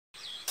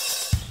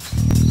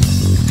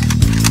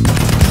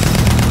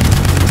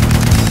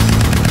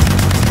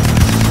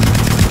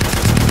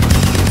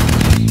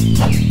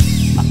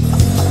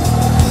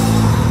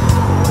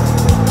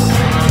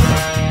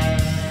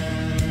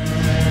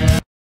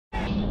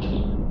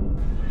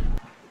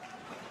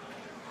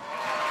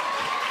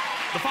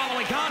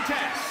following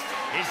contest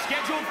is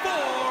scheduled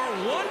for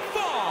one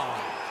fall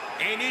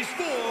and is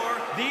for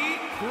the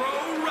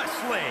Pro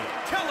Wrestling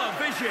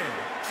Television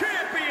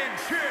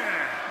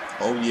Championship.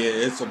 Oh yeah,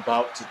 it's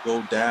about to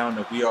go down,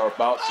 and we are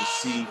about to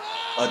see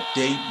a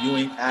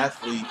debuting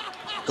athlete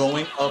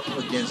going up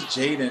against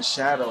Jaden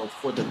Shadow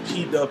for the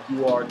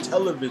PWR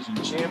Television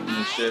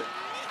Championship.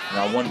 And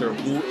I wonder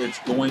who it's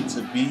going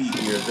to be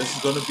here. This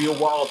is going to be a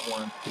wild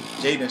one.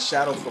 Jaden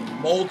Shadow for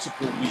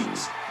multiple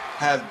weeks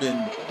have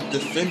been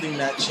defending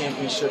that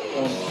championship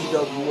on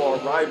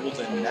PWR Rivals,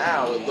 and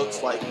now it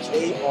looks like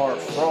KR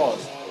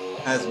Frost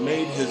has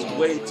made his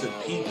way to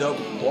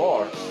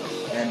PWR.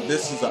 And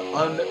this is an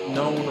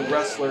unknown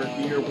wrestler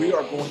here. We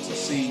are going to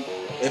see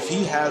if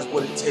he has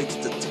what it takes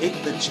to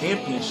take the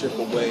championship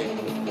away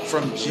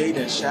from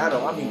Jaden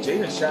Shadow. I mean,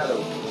 Jaden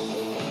Shadow,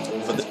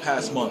 for this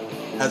past month,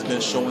 has been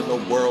showing the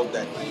world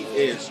that he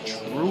is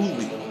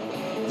truly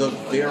the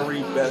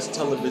very best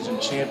television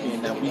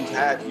champion that we've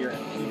had here in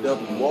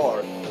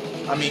PWR.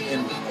 I mean,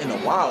 in a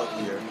while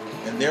here.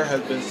 And there has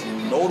been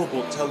some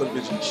notable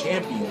television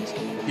champions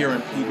here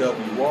in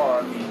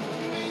PWR. I mean,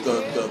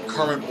 the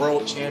current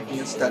world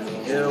champion,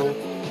 Stephen Hill.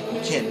 We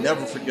can't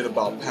never forget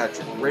about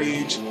Patrick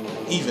Rage.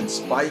 Even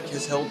Spike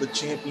has held the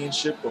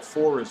championship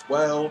before as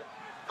well.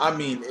 I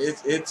mean,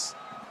 it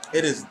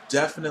is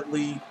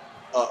definitely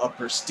a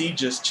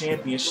prestigious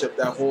championship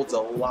that holds a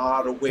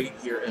lot of weight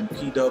here in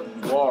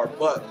PWR.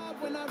 But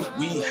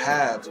we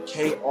have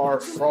KR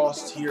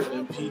Frost here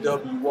in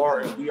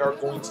PWR, and we are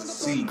going to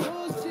see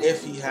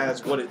if he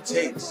has what it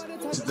takes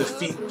to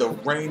defeat the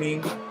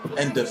reigning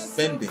and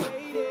defending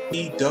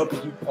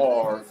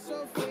PWR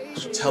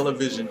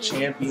television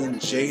champion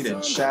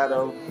Jaden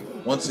Shadow.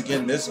 Once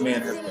again, this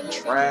man has been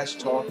trash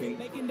talking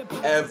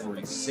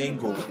every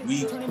single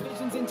week.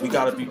 We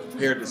got to be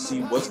prepared to see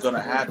what's going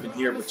to happen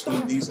here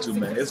between these two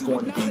men. It's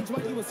going to be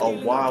a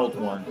wild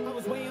one.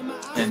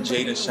 And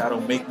Jaden Shadow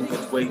making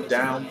his way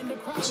down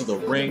to the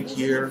ring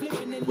here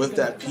with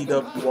that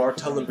PWR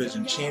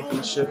television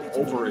championship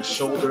over his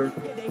shoulder.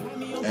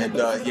 And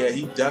yeah,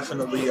 he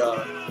definitely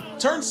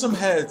turned some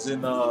heads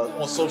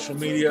on social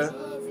media.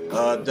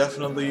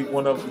 Definitely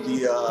one of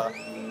the,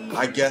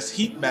 I guess,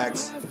 heat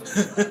max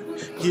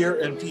here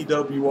in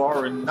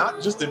PWR, and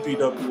not just in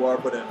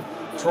PWR, but in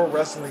pro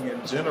wrestling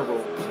in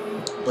general.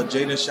 But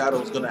Jaden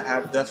Shadow is going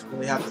to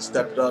definitely have to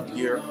step it up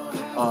here.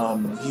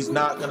 He's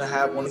not going to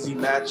have one of these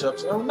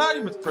matchups, or not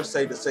even per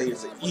se to say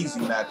it's an easy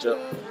matchup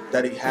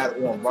that he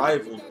had on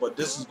Rivals, but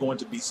this is going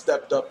to be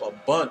stepped up a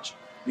bunch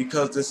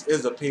because this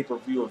is a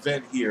pay-per-view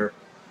event here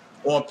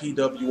on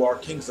PWR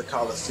Kings of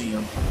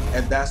Coliseum,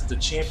 and that's the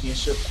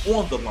championship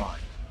on the line,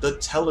 the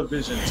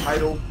television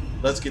title.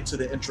 Let's get to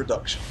the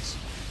introductions.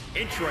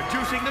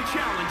 Introducing the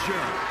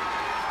challenger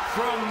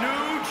from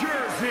New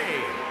Jersey,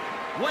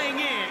 weighing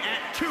in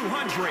at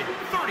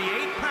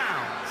 238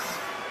 pounds,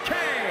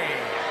 KR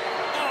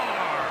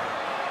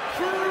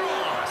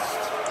Frost.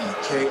 And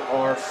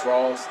KR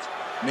Frost,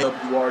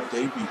 PWR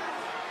debut.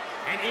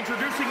 And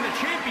introducing the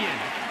champion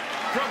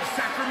from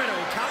Sacramento,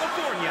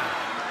 California,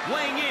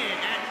 weighing in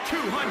at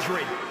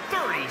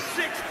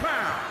 236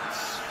 pounds.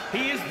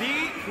 He is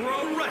the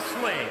Pro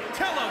Wrestling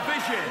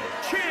Television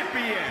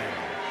Champion,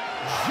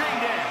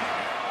 Jaden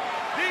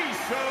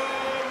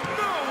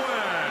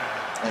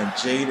And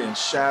Jaden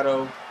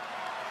Shadow,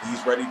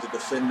 he's ready to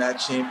defend that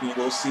champion.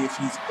 We'll see if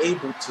he's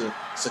able to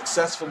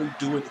successfully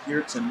do it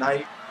here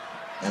tonight.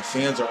 And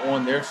fans are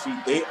on their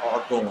feet. They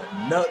are going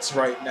nuts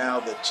right now.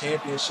 The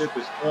championship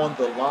is on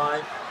the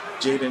line.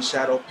 Jaden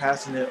Shadow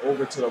passing it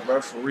over to the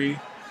referee.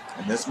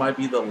 And this might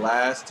be the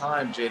last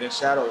time Jaden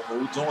Shadow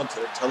holds on to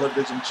the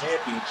television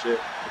championship.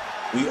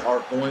 We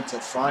are going to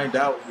find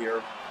out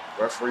here.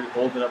 Referee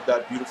holding up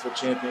that beautiful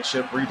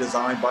championship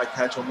redesigned by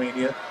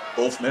Catchomania.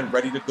 Both men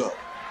ready to go.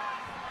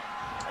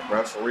 The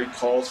referee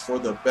calls for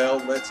the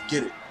bell. Let's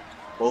get it.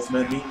 Both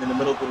men meeting in the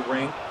middle of the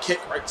ring. Kick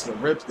right to the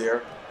ribs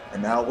there.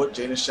 And now what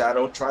Jaden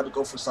Shadow tried to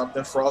go for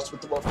something. Frost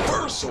with the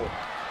reversal.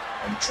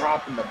 And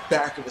dropping the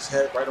back of his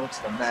head right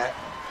onto the mat.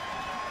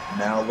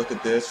 Now look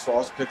at this.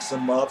 Frost picks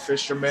him up.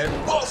 Fisherman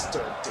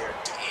Buster there.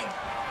 Damn.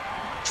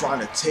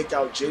 Trying to take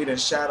out Jaden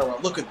Shadow.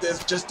 And look at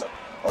this. Just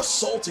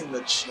assaulting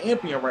the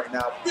champion right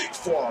now. Big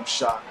forearm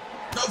shot.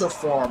 Another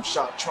forearm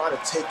shot. Trying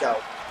to take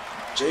out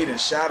Jaden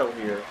Shadow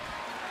here.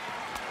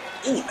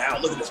 Ooh, now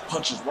look at this.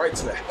 Punches right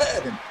to the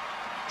head. And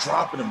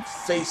dropping him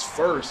face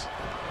first.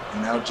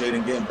 And now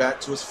Jaden getting back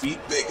to his feet.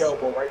 Big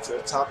elbow right to the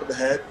top of the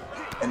head.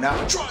 And now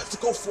tries to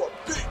go for a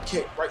big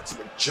kick right to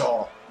the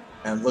jaw.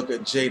 And look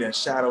at Jaden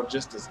Shadow,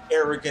 just as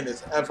arrogant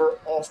as ever,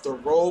 off the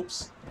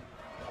ropes.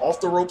 Off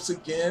the ropes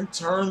again,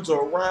 turns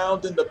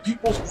around into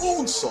people's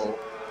moonsault.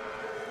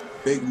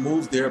 Big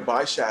move there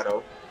by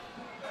Shadow.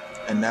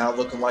 And now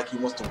looking like he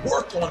wants to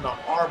work on the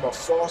arm of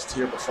Frost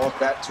here, but Frost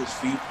back to his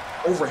feet.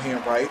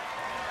 Overhand right.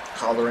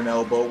 Collar and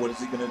elbow, what is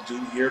he going to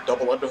do here?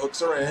 Double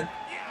underhooks are in.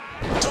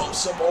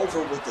 Dumps him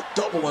over with the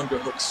double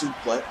underhook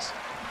suplex.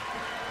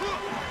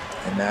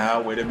 And now,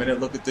 wait a minute,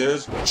 look at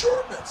this.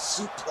 German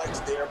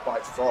suplex there by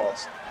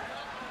Frost.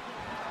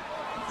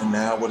 And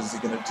now what is he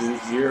going to do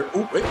here?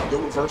 Oh, wait,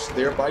 good reversal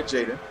there by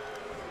Jaden.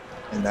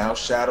 And now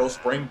Shadow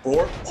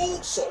springboard. Oh,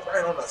 so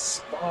right on the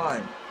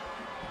spine.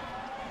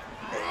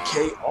 And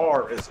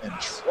KR is in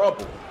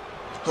trouble.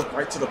 Hook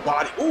right to the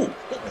body. Oh,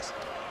 goodness.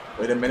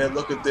 Wait a minute,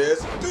 look at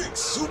this. Big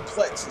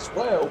suplex as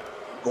well.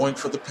 Going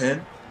for the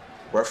pin.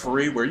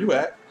 Referee, where you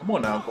at? Come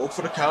on now, go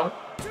for the count.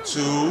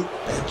 2,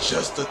 and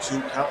just a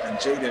 2 count. And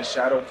Jaden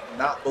Shadow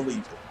cannot believe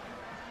it.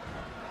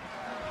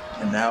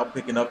 And now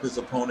picking up his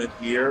opponent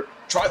here.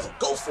 Tries to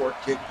go for a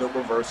kick, good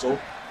reversal.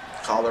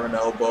 Collar and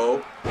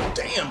elbow.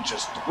 Damn,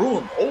 just threw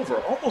him over.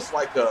 Almost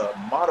like a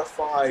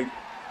modified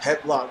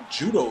headlock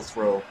judo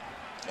throw.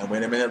 And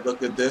wait a minute,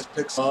 look at this.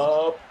 Picks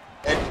up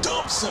and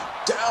dumps him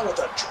down with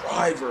a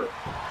driver.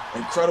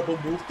 Incredible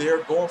move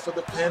there. Going for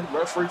the pin.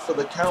 Referee for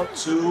the count.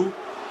 2.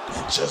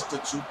 And just a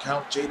 2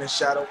 count. Jaden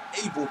Shadow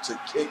able to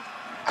kick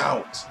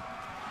out.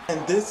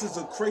 And this is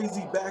a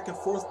crazy back and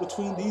forth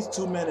between these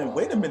two men. And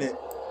wait a minute.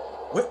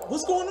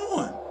 What's going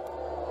on?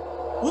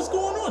 What's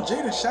going on?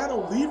 Jaden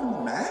Shadow leaving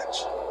the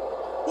match?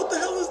 What the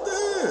hell is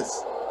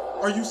this?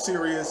 Are you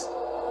serious?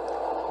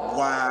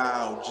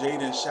 Wow,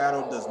 Jaden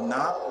Shadow does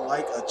not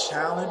like a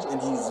challenge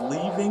and he's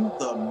leaving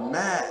the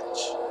match.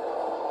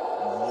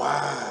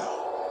 Wow.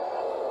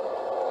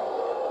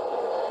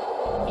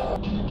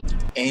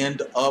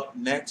 And up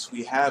next,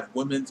 we have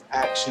women's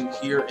action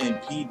here in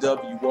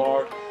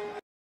PWR.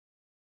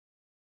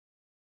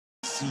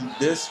 See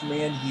this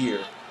man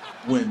here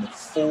win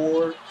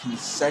 4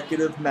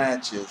 consecutive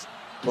matches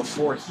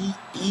before he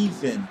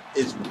even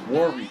is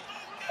worried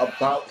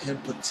about him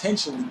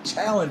potentially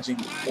challenging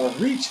or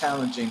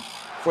re-challenging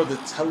for the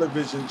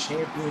television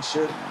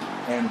championship.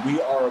 And we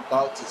are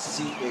about to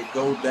see it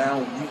go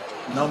down week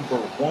number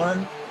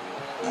 1.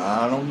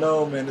 I don't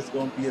know, man. It's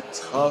going to be a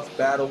tough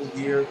battle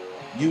here.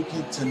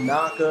 Yuki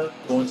Tanaka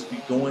going to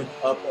be going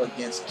up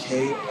against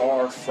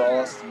KR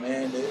Frost.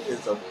 Man, it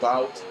is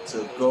about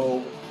to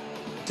go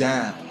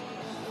down.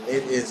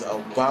 It is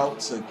about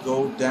to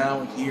go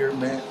down here,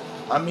 man.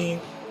 I mean,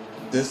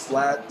 this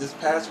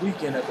past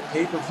weekend at the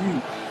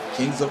pay-per-view,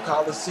 Kings of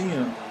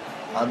Coliseum,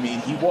 I mean,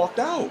 he walked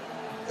out.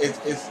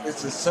 It's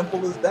as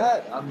simple as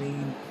that. I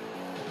mean,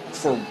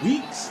 for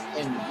weeks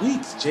and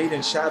weeks,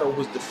 Jaden Shadow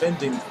was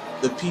defending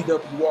the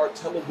PWR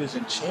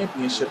Television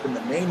Championship in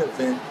the main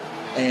event,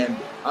 and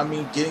I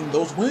mean, getting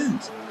those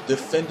wins,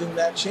 defending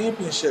that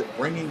championship,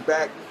 bringing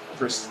back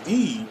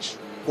prestige,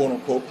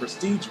 quote-unquote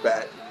prestige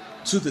back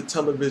to the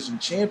television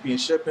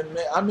championship. And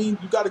man, I mean,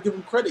 you got to give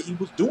him credit. He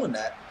was doing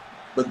that.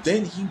 But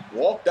then he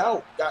walked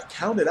out, got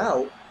counted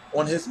out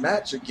on his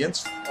match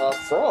against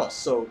Frost.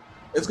 So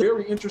it's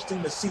very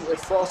interesting to see if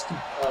Frost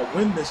can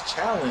win this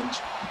challenge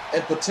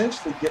and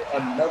potentially get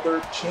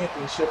another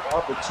championship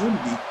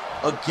opportunity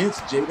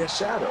against Jaden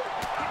Shadow.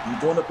 He's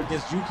going up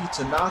against Yuki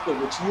Tanaka,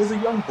 which he is a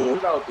young boy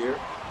out there.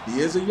 He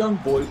is a young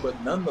boy, but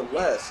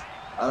nonetheless,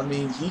 I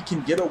mean, he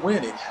can get a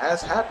win. It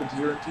has happened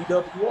here in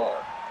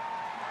PWR.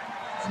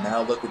 And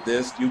now look at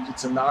this, Yuki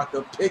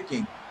Tanaka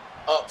picking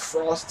up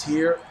Frost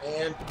here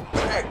and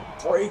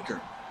backbreaker.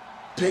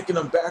 Picking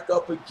him back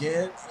up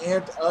again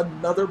and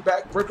another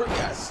backbreaker.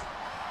 Yes,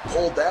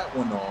 pulled that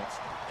one off.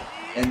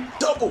 And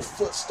double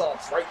foot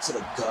stomps right to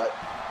the gut.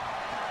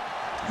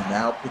 And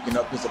now picking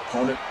up his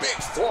opponent, big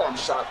forearm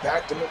shot,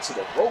 backed him into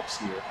the ropes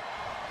here.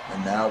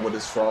 And now what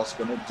is Frost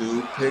gonna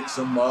do? Picks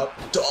him up,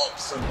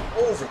 dumps him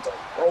over the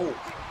rope.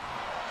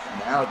 And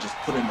now just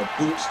putting the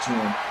boots to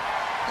him.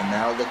 And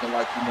now looking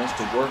like he wants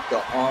to work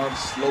the arm,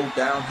 slow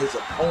down his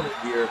opponent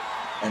here.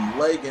 And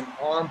leg and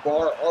arm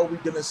bar. Are we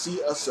gonna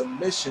see a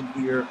submission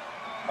here?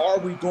 Are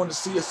we going to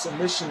see a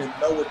submission? And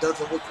no, it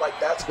doesn't look like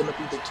that's gonna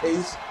be the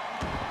case.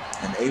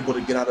 And able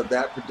to get out of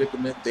that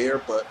predicament there,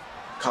 but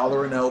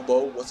collar and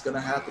elbow. What's going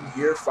to happen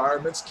here?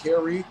 Fireman's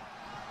carry.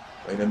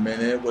 Wait a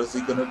minute. What is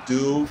he going to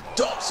do?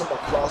 Dumps him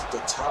across the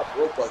top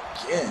rope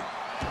again.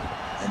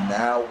 And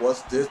now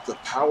what's this? The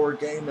power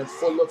game in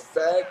full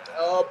effect.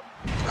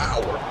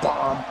 Power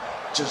bomb.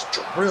 Just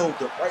drilled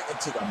it right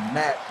into the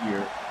mat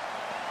here.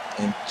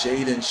 And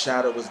Jaden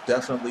Shadow is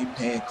definitely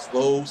paying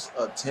close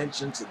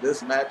attention to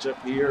this matchup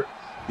here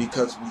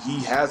because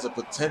he has a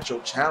potential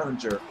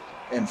challenger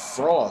in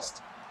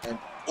Frost. And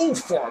ooh,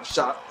 forearm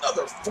shot,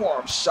 another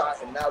forearm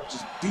shot, and now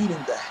just beating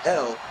the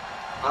hell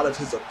out of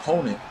his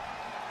opponent.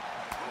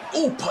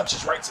 Ooh,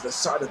 punches right to the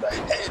side of the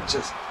head,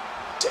 just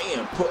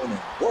damn, putting in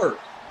work.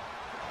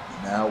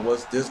 And now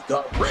what's this?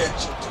 Gut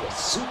wrench into a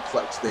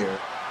suplex there.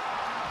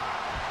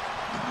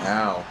 And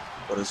now,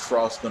 what is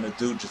Frost gonna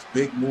do? Just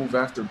big move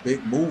after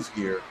big move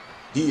here.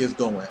 He is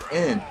going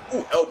in.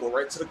 Ooh, elbow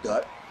right to the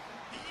gut.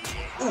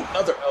 Ooh,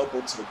 another elbow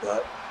to the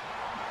gut.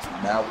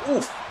 And now,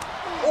 oof,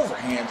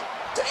 overhand,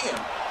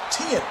 damn.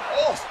 Teeing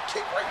off,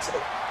 kick right to the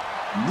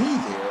knee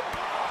there.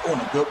 Oh,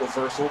 and a good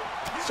reversal.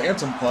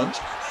 Phantom punch.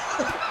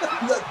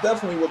 That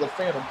definitely was a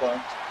phantom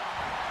punch.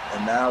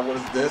 And now what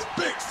is this?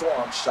 Big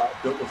forearm shot,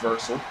 good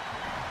reversal.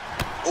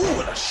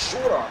 Ooh, and a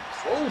short arm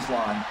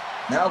clothesline.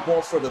 Now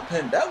going for the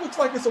pin. That looks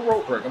like it's a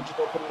rope break. I'm just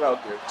gonna put it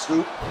out there.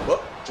 2,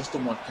 but just a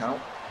 1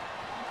 count.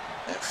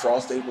 And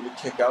Frost able to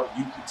kick out.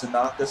 Yuki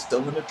Tanaka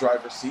still in the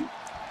driver's seat.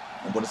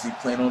 And what does he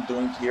plan on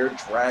doing here?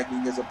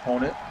 Dragging his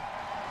opponent.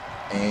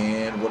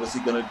 And what is he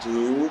gonna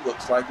do?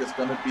 Looks like it's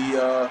gonna be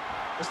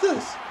what's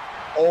this?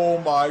 Oh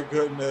my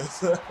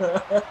goodness.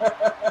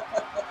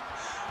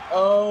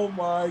 Oh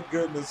my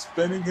goodness.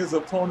 Spinning his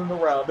opponent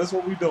around. That's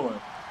what we're doing.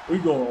 We're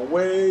going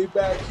way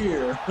back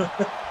here.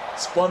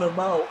 Spun him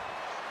out.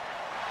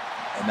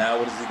 And now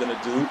what is he gonna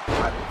do?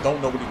 I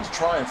don't know what he was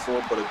trying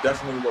for, but it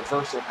definitely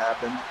reversal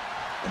happened.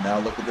 And now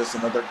look at this,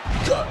 another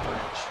gut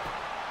wrench.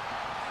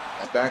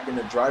 Back in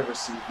the driver's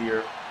seat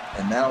here,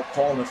 and now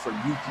calling for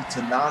Yuki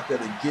Tanaka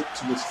to get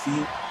to his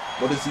feet.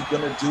 What is he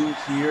gonna do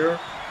here?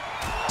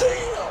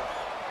 Damn!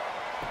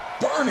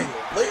 Burning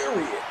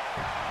lariat.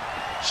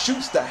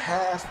 Shoots the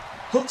half,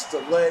 hooks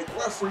the leg,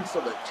 referee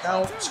for the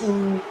count,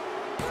 2,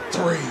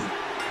 3.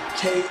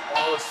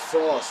 KR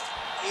Frost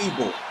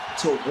able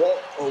to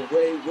walk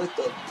away with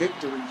a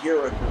victory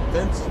here, a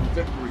convincing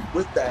victory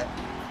with that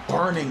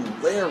burning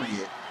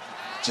lariat.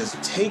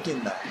 Just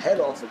taking the head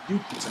off of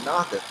Yuki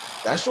Tanaka.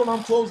 That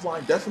short-arm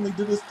clothesline definitely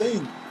did his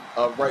thing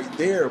right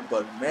there,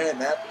 but man,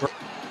 that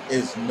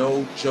is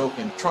no joke.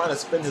 And trying to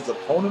spin his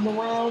opponent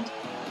around,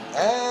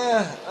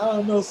 I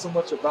don't know so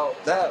much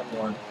about that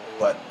one,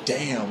 but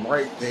damn,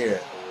 right there,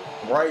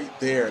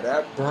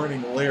 that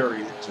burning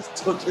lariat just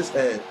took his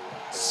head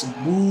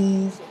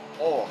smooth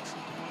off.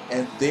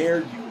 And there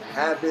you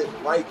have it,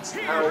 lights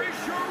out,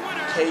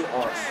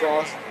 KR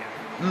Frost.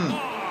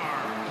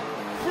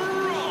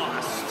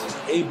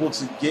 Able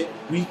to get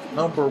week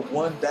number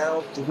 1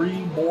 down,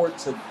 3 more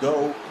to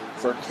go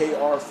for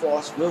KR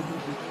Frost. Will he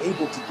be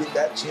able to get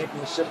that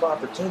championship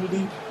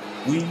opportunity?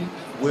 We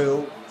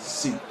will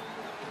see.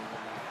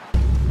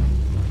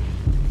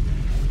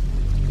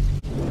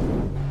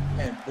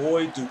 And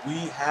boy, do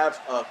we have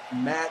a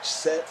match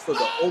set for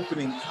the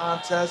opening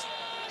contest.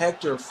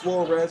 Hector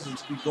Flores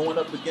is going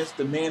up against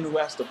the man who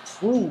has to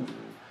prove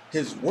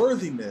his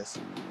worthiness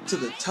to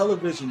the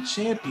television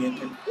champion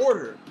in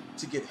order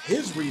to get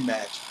his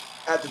rematch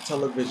at the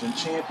television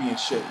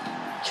championship.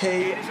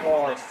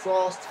 KR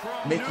Frost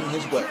making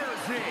his way.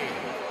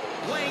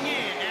 Weighing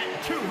in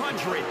at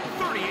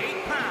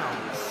 238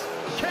 pounds,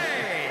 KR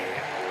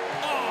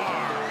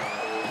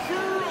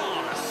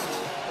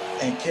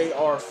Frost. And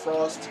KR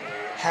Frost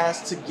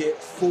has to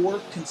get 4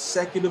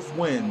 consecutive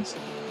wins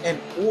in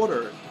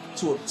order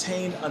to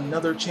obtain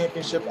another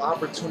championship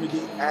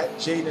opportunity at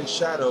Jade &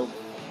 Shadow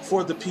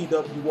for the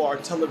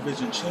PWR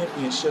Television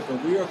Championship,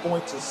 and we are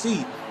going to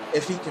see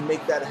if he can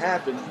make that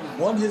happen.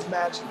 He won his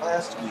match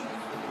last week.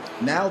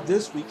 Now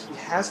this week he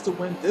has to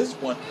win this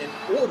one in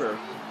order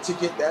to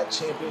get that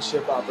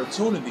championship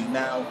opportunity.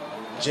 Now,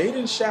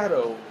 Jade &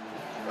 Shadow,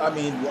 I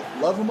mean,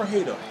 love him or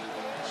hate him,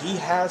 he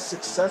has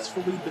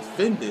successfully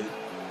defended,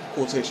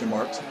 quotation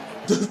marks,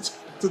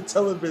 the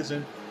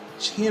television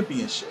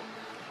championship.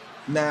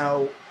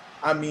 Now,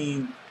 I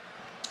mean,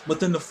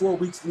 within the 4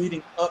 weeks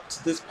leading up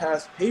to this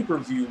past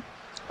pay-per-view,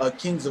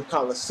 Kings of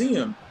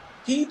Colosseum,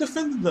 he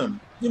defended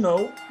them, you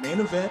know, main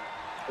event,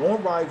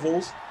 on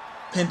Rivals,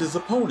 pinned his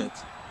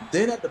opponents.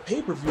 Then at the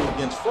pay-per-view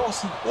against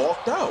Frost, he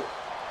walked out.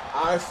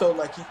 I felt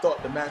like he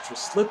thought the match was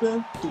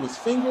slipping through his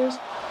fingers,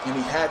 and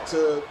he had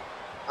to,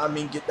 I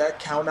mean, get that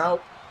count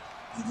out.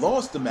 He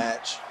lost the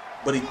match,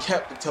 but he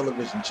kept the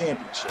television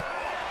championship.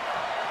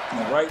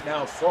 And right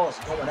now,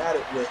 Frost going at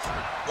it with,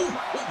 oh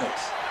my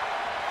goodness,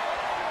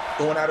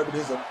 going at it with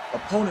his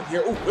opponent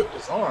here. Oh, whipped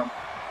his arm.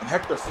 And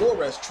Hector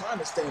Flores trying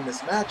to stay in this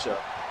matchup.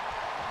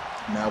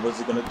 Now what's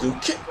he gonna do?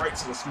 Kick right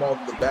to the small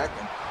of the back,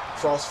 and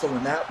Frost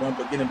feeling that one,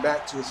 but getting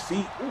back to his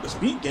feet. Ooh, the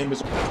speed game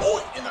is on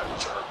point, and a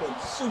German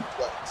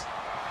suplex.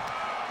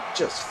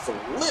 Just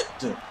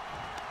flipped him.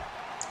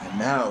 And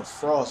now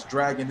Frost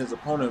dragging his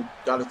opponent.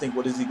 Gotta think,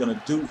 what is he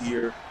gonna do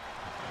here?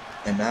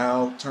 And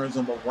now turns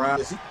him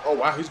around. Oh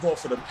wow, he's going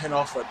for the pin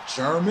off a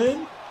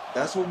German?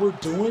 That's what we're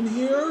doing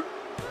here?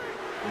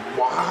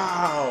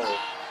 Wow.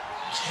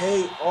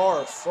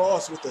 KR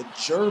Frost with a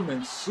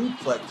German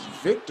suplex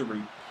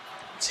victory,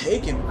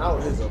 taking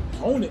out his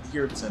opponent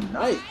here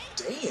tonight.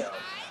 Damn.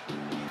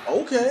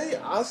 Okay,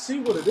 I see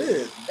what it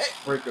is. Neck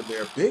breaker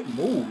there. Big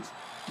move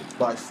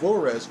by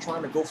Flores,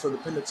 trying to go for the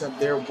pin attempt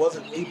there.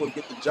 Wasn't able to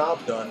get the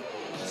job done.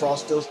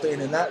 Frost still staying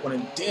in that one.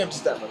 And damn,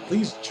 just that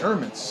release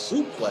German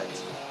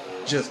suplex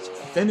just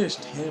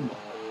finished him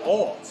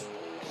off.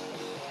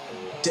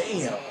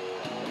 Damn.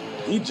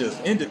 He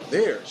just ended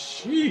there.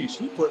 Sheesh,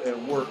 he put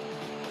in work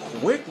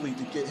quickly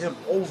to get him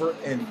over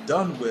and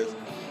done with,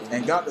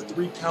 and got the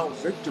 3 count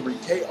victory.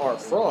 KR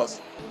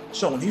Frost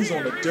showing he's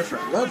on a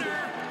different level.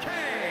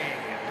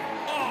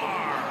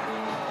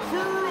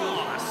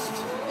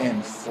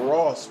 And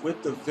Frost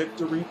with the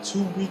victory,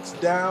 2 weeks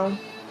down,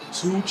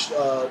 two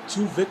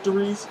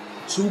victories,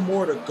 2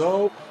 more to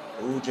go.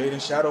 Ooh, Jade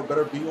 & Shadow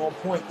better be on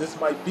point. This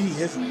might be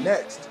his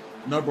next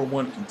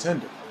 #1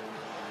 contender.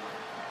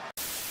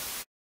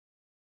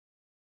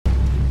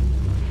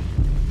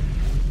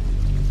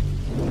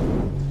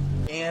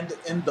 And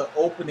in the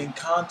opening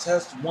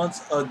contest,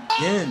 once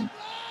again,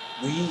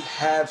 we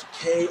have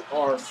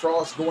KR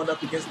Frost going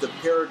up against the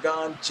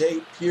Paragon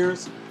Jay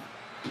Pierce.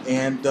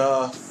 And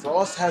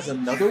Frost has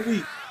another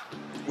week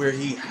where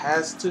he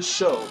has to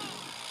show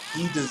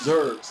he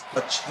deserves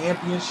a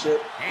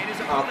championship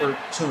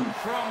opportunity.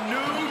 From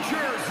New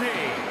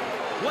Jersey,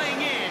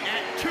 weighing in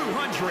at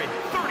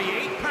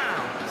 238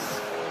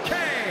 pounds,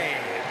 K.R.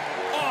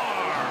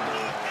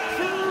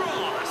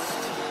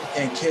 Frost.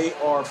 And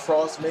K.R.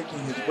 Frost making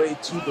his way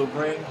to the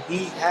ring.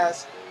 He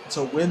has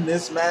to win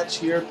this match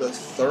here the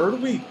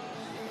third week.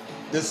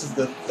 This is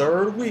the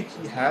third week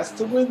he has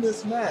to win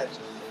this match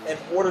in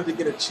order to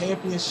get a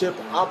championship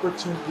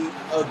opportunity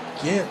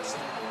against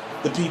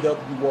the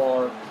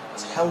PWR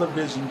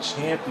television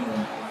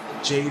champion,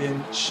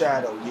 Jaden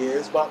Shadow. Yeah,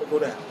 it's about to go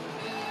down.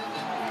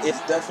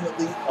 It's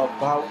definitely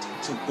about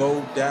to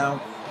go down.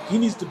 He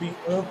needs to be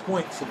on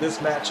point for this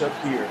matchup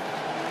here.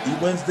 He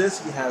wins this,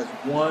 he has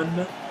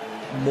one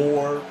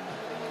more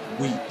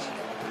week.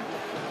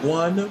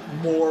 One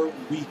more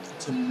week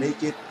to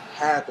make it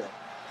happen.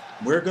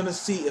 We're going to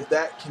see if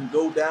that can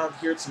go down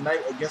here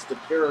tonight against the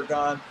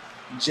Paragon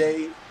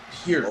J.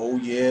 Pierce. Oh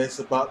yeah, it's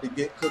about to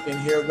get cooking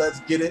here.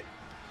 Let's get it.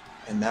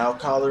 And now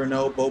collar and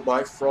elbow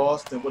by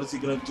Frost. And what is he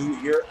going to do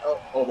here?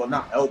 Oh, well,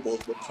 not elbows,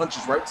 but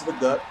punches right to the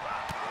gut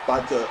by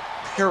the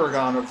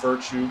Paragon of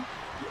Virtue.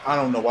 I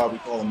don't know why we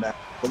call him that.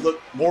 But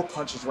look, more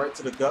punches right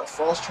to the gut.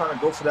 Frost trying to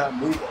go for that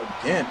move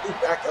again. Ooh,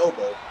 back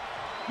elbow.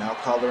 Now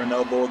collar and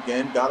elbow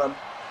again. Got him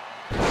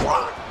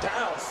rocked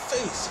down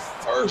face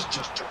first.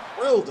 Just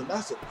drilled. And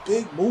that's a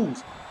big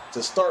move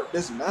to start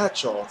this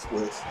match off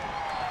with.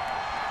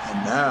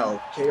 And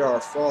now K.R.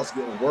 Frost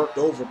getting worked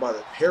over by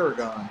the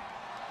Paragon.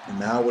 And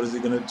now what is he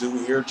going to do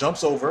here?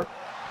 Jumps over.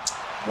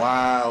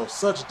 Wow,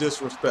 such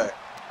disrespect.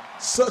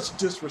 Such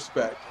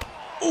disrespect.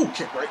 Ooh,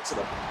 kick right to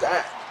the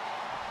back.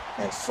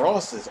 And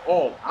Frost is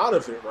all out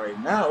of it right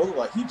now. It looks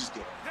like he's just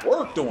getting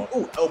worked on.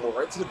 Ooh, elbow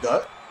right to the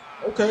gut.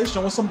 Okay,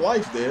 showing some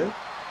life there.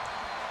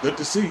 Good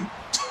to see.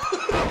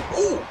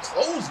 Ooh,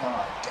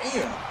 clothesline.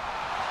 Damn.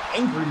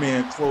 Angry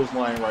man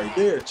clothesline right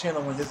there.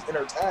 Channeling his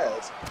inner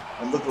Taz.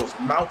 And look at those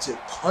mounted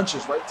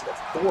punches right to the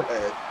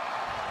forehead.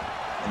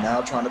 And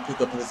now trying to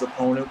pick up his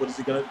opponent. What is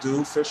he going to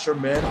do?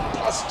 Fisherman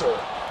Buster.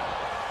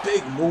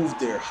 Big move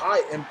there.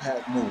 High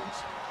impact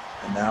moves.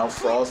 And now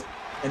Frost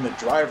in the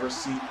driver's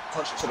seat.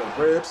 Punch to the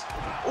ribs.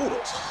 Oh,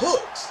 those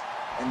hooks.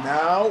 And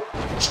now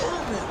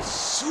German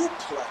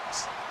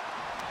suplex.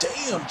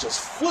 Damn, just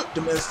flipped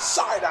him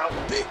inside out.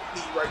 Big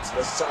knee right to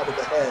the side of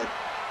the head.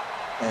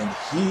 And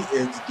he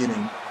is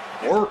getting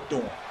worked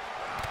on.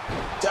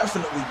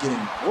 Definitely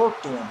getting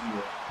worked on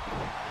here.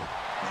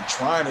 And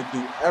trying to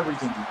do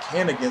everything he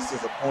can against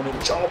his opponent.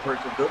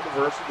 Jawbreaker, good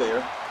reversal there.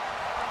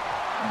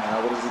 And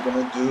now what is he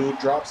going to do?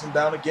 Drops him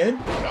down again.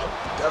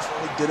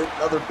 Definitely did it.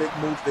 Another big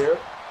move there.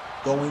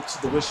 Going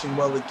to the wishing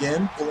well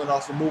again. Pulling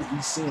off a move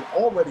we've seen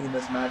already in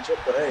this matchup.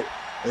 But hey,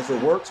 if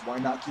it works, why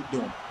not keep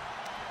doing it?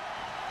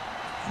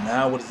 And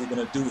now what is he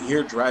going to do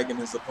here? Dragging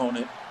his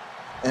opponent.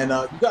 And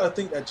you got to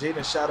think that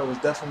Jaden Shadow is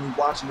definitely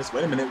watching this.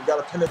 Wait a minute. We got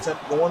a pin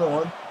attempt going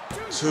on.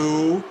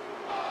 2.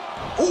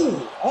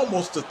 Ooh,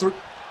 almost a 3.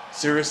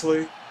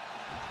 Seriously?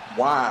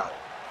 Wow.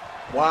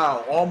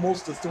 Wow,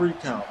 almost a 3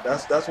 count.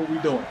 That's what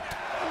we're doing.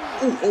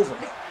 Ooh,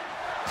 overhand.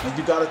 And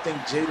you gotta think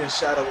Jaden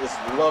Shadow is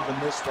loving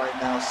this right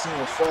now,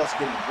 seeing Frost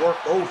getting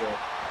worked over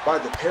by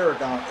the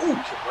Paragon. Ooh,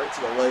 kick right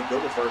to the leg,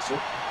 good reversal.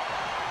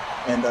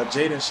 And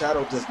Jaden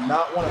Shadow does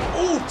not want to,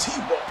 ooh,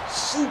 T-ball,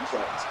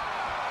 suplex.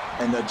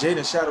 And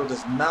Jaden Shadow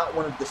does not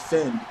want to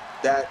defend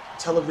that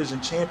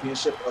television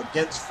championship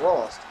against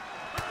Frost.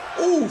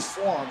 Ooh,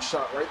 forearm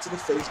shot right to the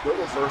face, good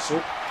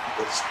reversal.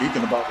 But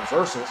speaking about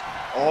reversals,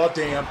 oh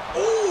damn,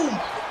 oh my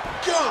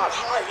God,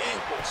 high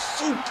ankle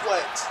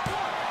suplex.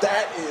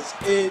 That is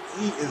it,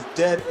 he is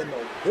dead in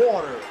the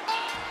water.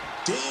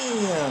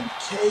 Damn,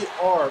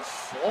 K.R.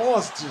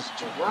 Frost just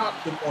dropped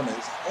him on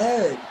his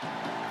head.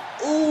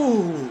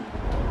 Ooh,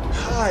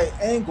 high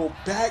angle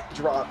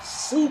backdrop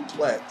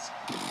suplex.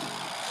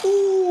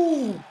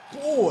 Ooh,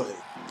 boy,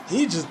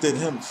 he just did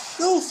him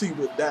filthy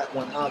with that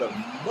one out of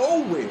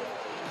nowhere.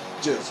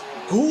 Just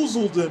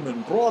goozled him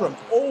and brought him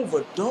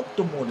over, dumped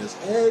him on his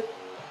head,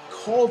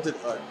 called it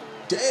a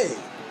day.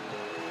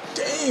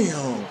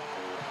 Damn.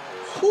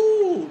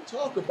 Whoo,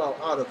 talk about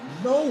out of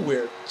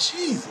nowhere.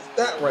 Jesus,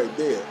 that right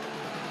there,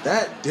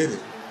 that did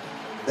it.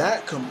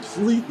 That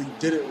completely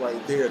did it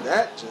right there.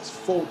 That just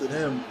folded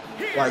him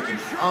like an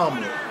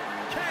omelet.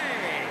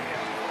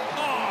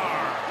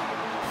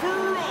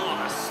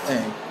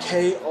 And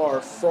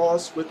K.R.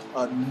 Frost with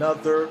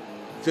another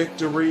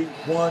victory.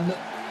 1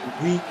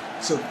 week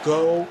to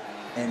go,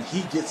 and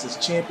he gets his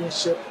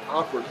championship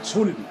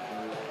opportunity.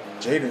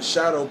 Jaden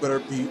Shadow better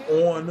be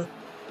on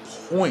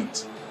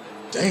point.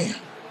 Damn.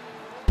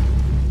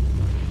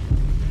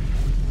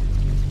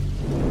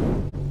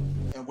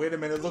 And wait a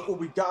minute, look what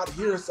we got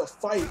here. It's a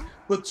fight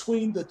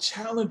between the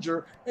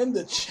challenger and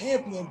the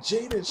champion,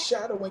 Jaden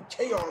Shadow and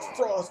K.R.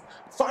 Frost,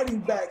 fighting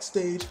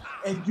backstage.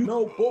 And you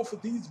know both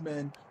of these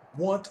men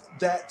want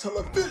that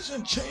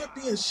television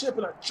championship,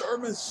 and a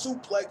German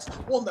suplex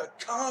on the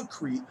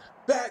concrete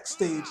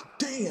backstage.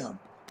 Damn.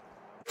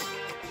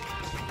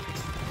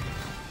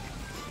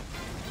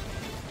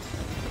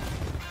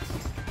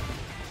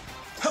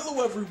 Hello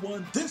Hello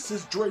everyone, this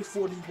is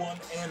Dre41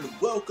 and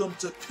welcome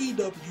to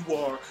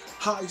PWR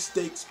High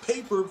Stakes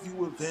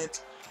Pay-Per-View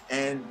event,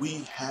 and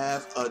we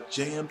have a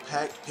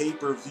jam-packed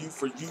pay-per-view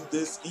for you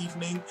this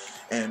evening,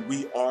 and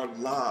we are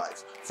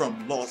live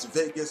from Las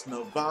Vegas,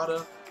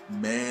 Nevada.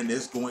 Man,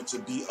 it's going to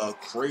be a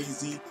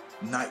crazy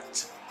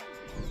night.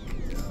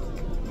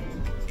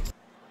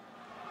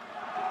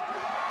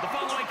 The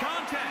following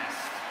contest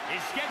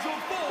is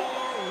scheduled for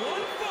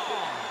one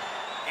fall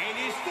and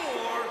is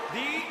for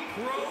the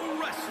Pro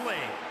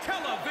Wrestling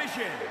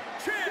Television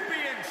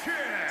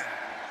Championship.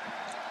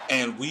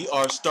 And we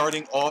are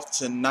starting off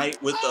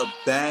tonight with a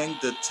bang.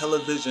 The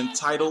television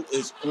title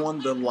is on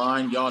the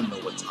line. Y'all know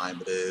what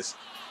time it is.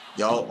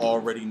 Y'all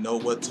already know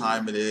what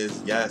time it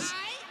is. Yes,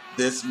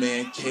 this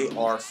man,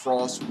 KR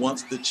Frost,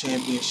 wants the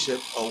championship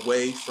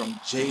away from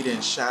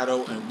Jaden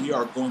Shadow, and we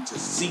are going to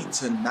see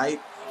tonight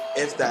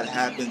if that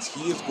happens.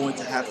 He is going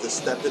to have to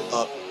step it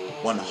up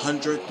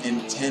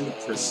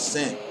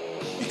 110%.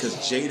 because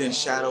Jaden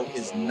Shadow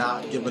is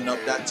not giving up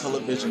that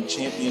television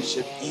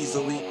championship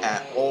easily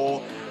at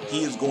all.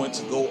 He is going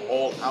to go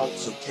all out,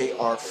 so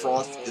KR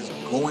Frost is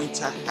going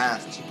to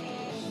have to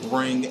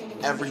bring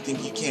everything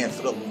he can.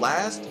 For the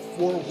last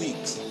 4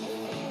 weeks,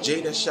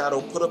 Jaden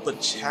Shadow put up a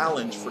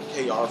challenge for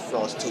KR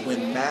Frost to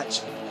win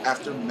match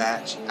after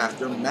match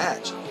after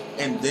match.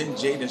 And then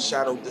Jaden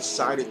Shadow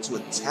decided to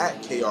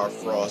attack KR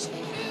Frost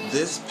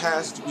this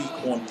past week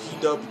on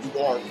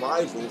PWR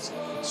Rivals.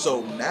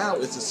 So now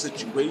it's a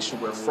situation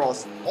where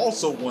Frost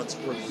also wants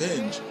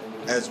revenge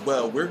as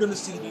well. We're going to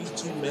see these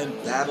two men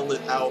battle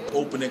it out,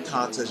 opening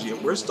contest here.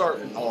 We're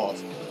starting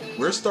off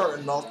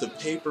the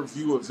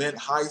pay-per-view event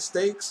High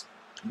Stakes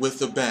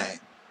with a bang.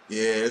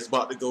 Yeah, it's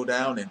about to go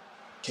down, and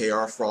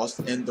KR Frost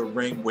in the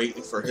ring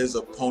waiting for his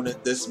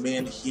opponent. This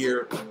man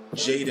here,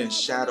 Jaden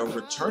Shadow,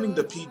 returning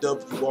to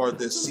PWR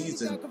this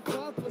season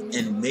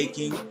and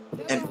making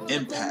an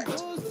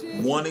impact,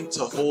 wanting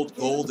to hold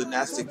gold, and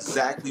that's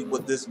exactly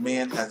what this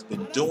man has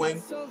been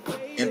doing.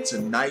 And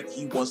tonight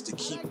he wants to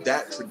keep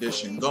that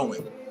tradition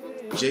going.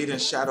 Jaden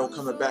Shadow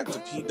coming back to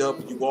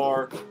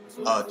PWR,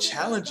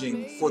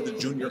 challenging for the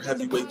Junior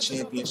Heavyweight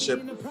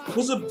Championship.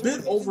 Was a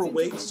bit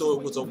overweight, so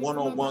it was a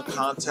one-on-one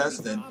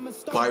contest, and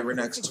Byron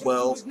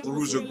X12,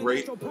 Bruiser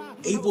Great,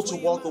 able to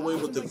walk away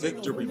with the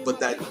victory, but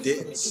that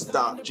didn't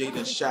stop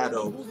Jaden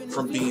Shadow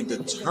from being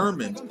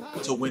determined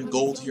to win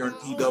gold here in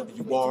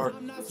PWR.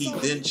 He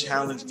then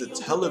challenged the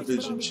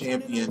television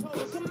champion,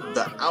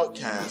 the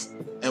Outcast,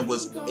 and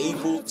was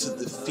able to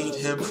defeat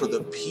him for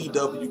the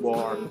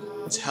PWR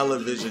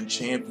Television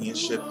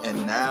Championship.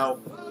 And now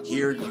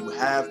here you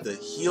have the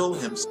heel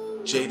himself,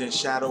 Jaden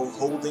Shadow,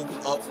 holding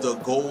up the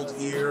gold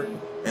here,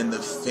 and the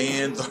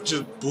fans are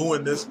just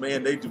booing this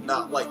man. They do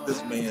not like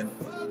this man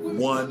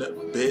one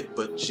bit,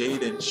 but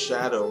Jaden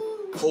Shadow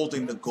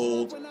holding the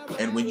gold.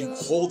 And when you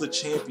hold a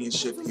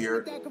championship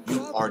here,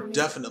 you are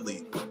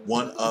definitely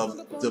one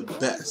of the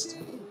best.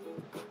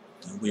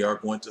 And we are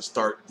going to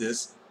start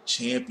this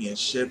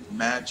championship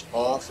match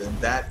off, and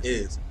that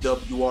is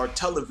WR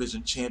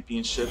Television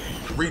Championship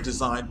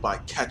redesigned by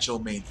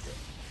Catch-O-Mania.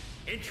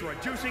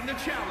 Introducing the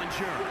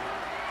challenger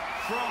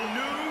from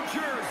New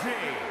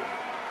Jersey,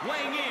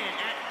 weighing in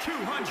at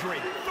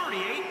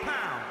 238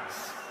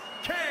 pounds,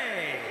 KR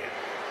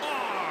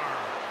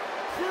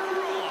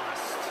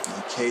Frost.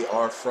 And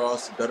KR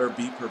Frost better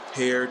be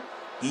prepared.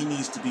 He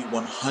needs to be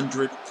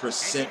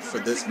 100% for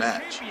this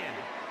match.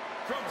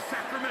 From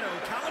Sacramento,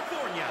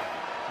 California,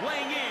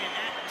 weighing in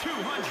at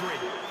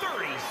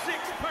 236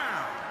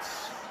 pounds,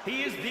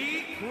 he is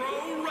the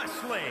Pro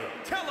Wrestling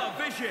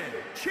Television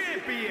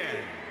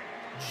Champion,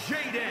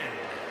 Jaden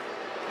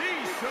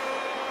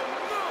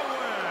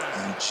Samoan.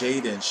 And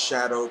Jaden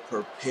Shadow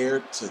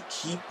prepared to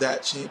keep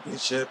that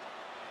championship.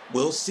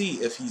 We'll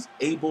see if he's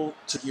able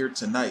to here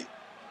tonight.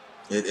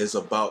 It is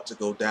about to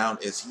go down.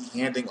 Is he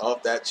handing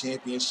off that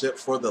championship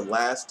for the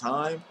last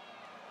time?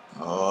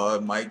 Oh,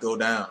 it might go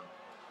down.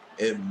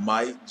 It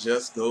might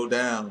just go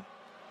down.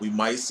 We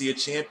might see a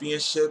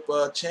championship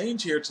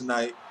change here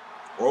tonight,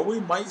 or we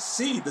might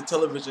see the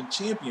television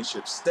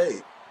championship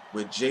stay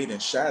with Jaden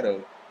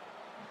Shadow.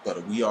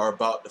 But we are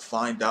about to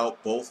find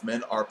out. Both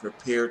men are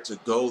prepared to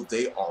go.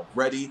 They are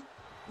ready.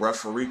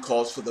 Referee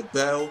calls for the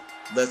bell.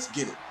 Let's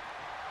get it.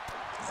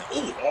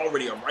 Oh,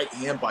 already a right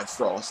hand by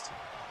Frost.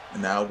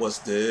 And now what's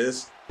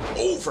this?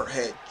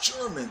 Overhead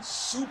German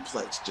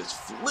suplex, just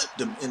flipped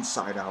him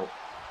inside out.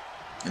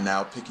 And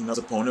now picking up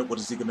his opponent. What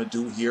is he going to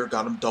do here?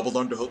 Got him double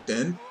underhooked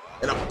in.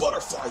 And a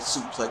butterfly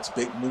suplex.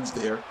 Big moves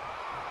there.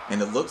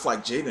 And it looks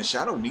like Jaden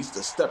Shadow needs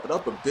to step it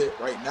up a bit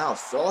right now.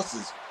 Frost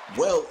is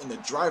well in the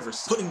driver's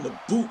seat, putting the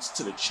boots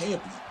to the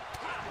champion.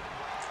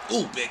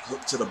 Ooh, big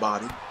hook to the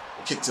body.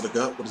 Kick to the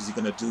gut. What is he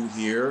going to do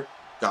here?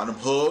 Got him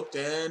hooked.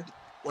 And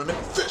wait a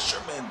minute.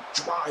 Fisherman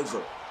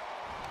driver.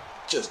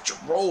 Just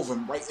drove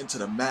him right into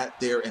the mat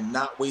there and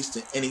not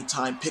wasting any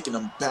time, picking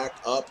him back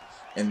up.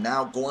 And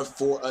now going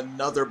for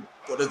another,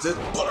 what is it?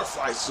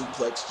 Butterfly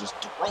suplex, just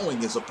throwing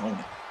his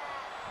opponent.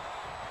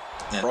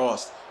 And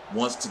Frost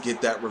wants to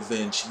get that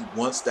revenge. He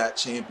wants that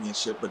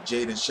championship, but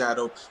Jaden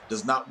Shadow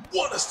does not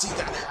want to see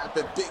that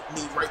happen. Big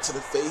knee right to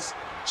the face.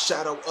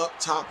 Shadow up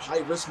top,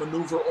 high-risk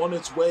maneuver on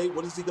its way.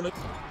 What is he going to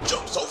do?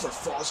 Jumps over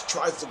Frost,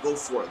 tries to go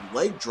for a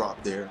leg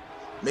drop there.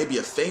 Maybe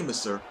a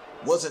famouser.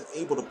 Wasn't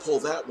able to pull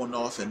that one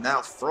off, and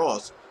now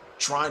Frost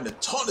trying to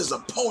taunt his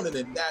opponent,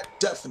 and that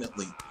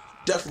definitely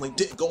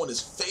didn't go in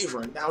his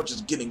favor, and now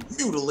just getting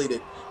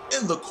mutilated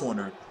in the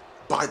corner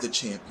by the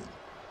champion.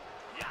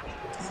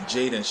 And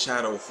Jaden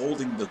Shadow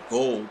holding the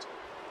gold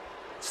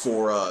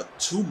for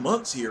 2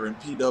 months here in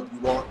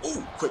PWR.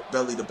 Ooh, quick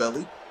belly to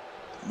belly.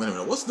 Wait a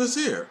minute, what's this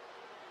here?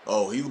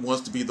 Oh, he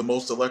wants to be the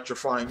most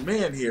electrifying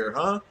man here,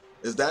 huh?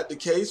 Is that the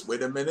case?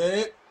 Wait a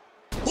minute.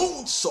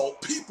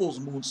 Moonsault, people's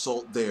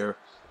moonsault there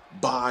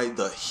by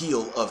the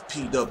heel of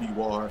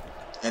PWR.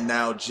 And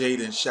now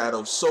Jaden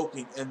Shadow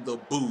soaking in the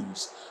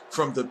boos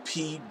from the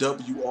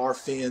PWR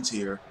fans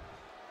here.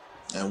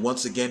 And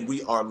once again,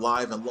 we are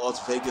live in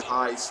Las Vegas,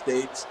 high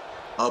stakes.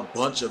 A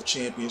bunch of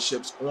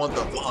championships on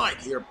the line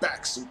here.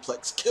 Back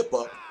suplex, kip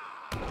up,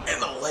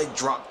 and a leg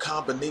drop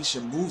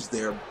combination moves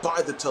there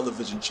by the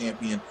television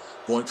champion.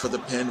 Going for the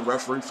pin,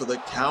 referee for the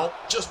count.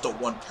 Just a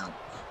 1 count.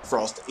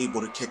 Frost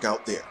able to kick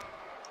out there.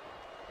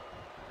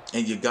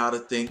 And you gotta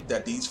think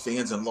that these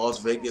fans in Las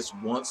Vegas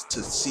wants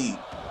to see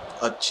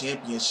a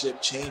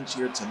championship change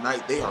here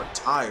tonight. They are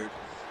tired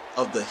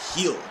of the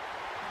heel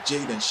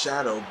Jaden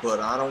Shadow, but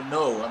I don't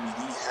know. I mean,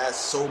 he has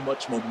so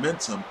much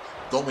momentum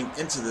going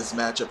into this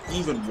matchup,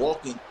 even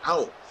walking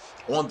out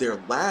on their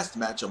last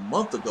match a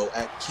month ago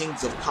at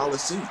Kings of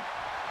Coliseum.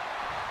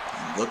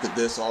 And look at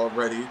this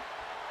already.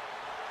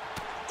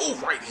 Oh,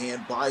 right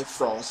hand by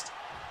Frost.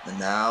 And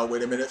now,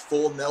 wait a minute,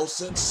 full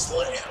Nelson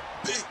slam.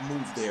 Big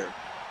move there.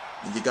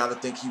 And you got to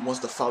think he wants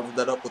to follow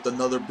that up with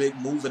another big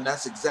move, and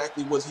that's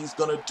exactly what he's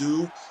going to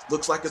do.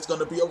 Looks like it's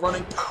going to be a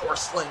running power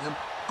slam.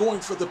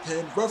 Going for the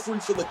pin. Referee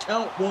for the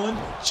count. 1.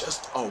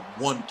 Just a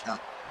 1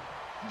 count.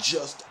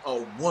 Just a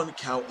 1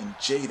 count, and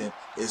Jaden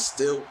is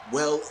still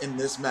well in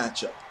this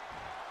matchup.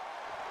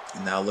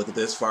 And now look at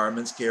this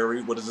fireman's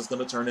carry. What is this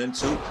going to turn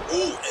into? Ooh,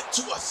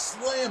 into a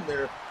slam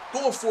there.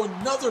 Going for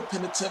another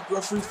pin attempt.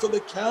 Referee for the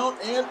count,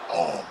 and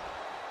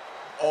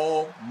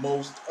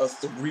almost a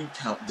 3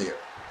 count there.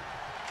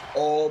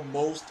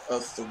 Almost a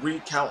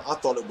 3 count. I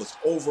thought it was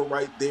over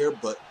right there,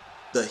 but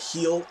the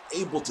heel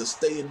able to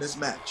stay in this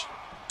match.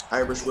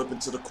 Irish whip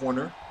into the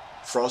corner.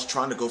 Frost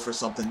trying to go for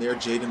something there.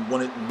 Jaden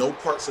wanted no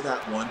parts of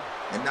that one.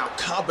 And now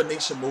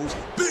combination moves.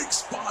 Big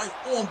spine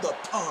on the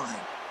pine.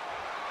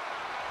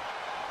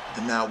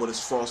 And now what is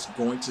Frost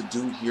going to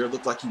do here?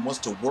 Look like he wants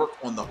to work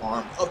on the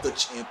arm of the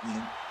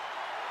champion.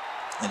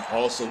 And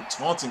also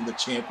taunting the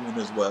champion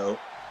as well.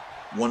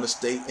 Want to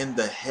stay in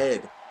the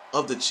head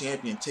of the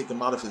champion, take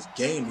him out of his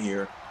game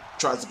here.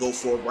 Tries to go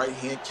for a right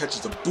hand,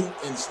 catches a boot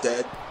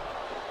instead.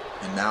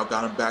 And now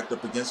got him backed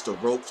up against the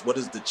ropes. What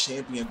is the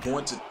champion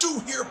going to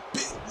do here?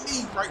 Big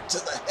knee right to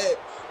the head,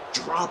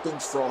 dropping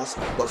Frost,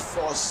 but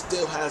Frost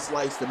still has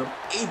life in him,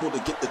 able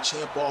to get the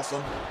champ off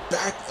him.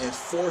 Back and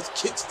forth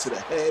kicks to the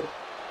head.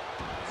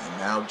 And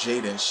now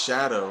Jaden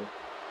Shadow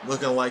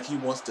looking like he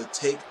wants to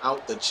take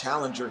out the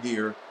challenger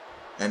here.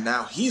 And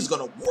now he's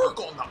going to work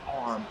on the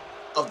arm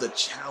of the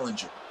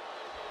challenger.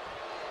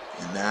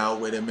 And now,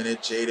 wait a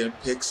minute, Jaden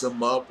picks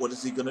him up. What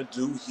is he going to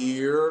do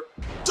here?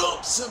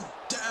 Dumps him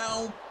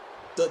down.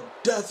 The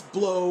death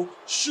blow,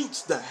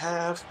 shoots the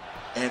half,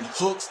 and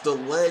hooks the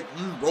leg.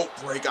 Rope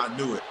break, I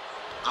knew it.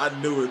 I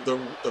knew it.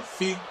 The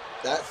feet,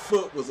 that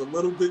foot was a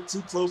little bit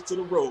too close to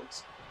the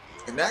ropes.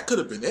 And that could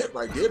have been it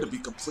right there, to be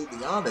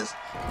completely honest.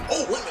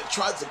 Oh, wait a minute,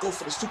 tries to go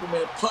for the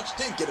Superman punch,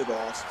 didn't get it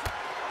off.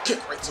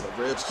 Kick right to the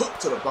ribs, hook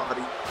to the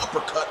body,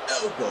 uppercut,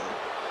 elbow.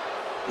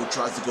 Who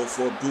tries to go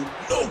for a boot.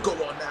 No go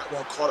on that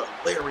one. Caught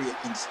a lariat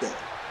instead.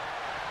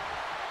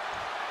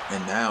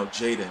 And now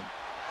Jaden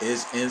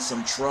is in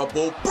some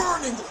trouble.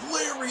 Burning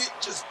lariat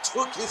just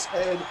took his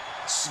head.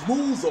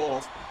 Smooth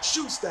off.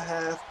 Shoots the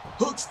half.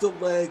 Hooks the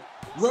leg.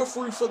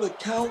 Referee for the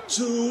count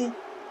 2.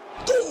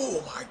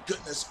 Oh my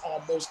goodness.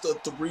 Almost a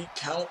 3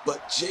 count.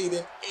 But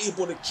Jaden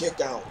able to kick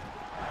out.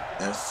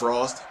 And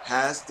Frost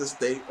has to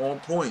stay on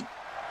point.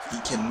 He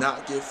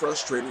cannot get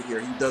frustrated here.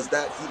 He does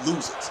that, he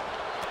loses.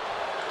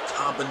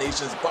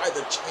 Combinations by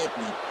the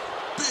champion.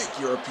 Big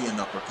European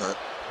uppercut.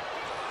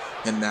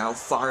 And now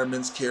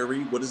fireman's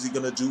carry. What is he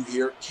going to do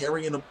here?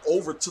 Carrying him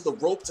over to the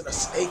ropes and a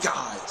snake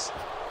eyes.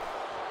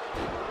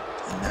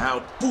 And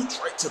now boots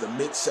right to the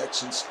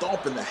midsection.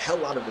 Stomping the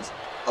hell out of his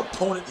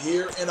opponent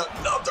here. And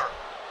another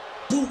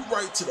boot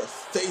right to the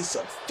face.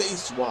 A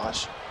face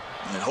wash.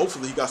 And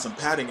hopefully he got some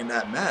padding in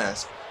that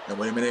mask. And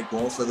wait a minute.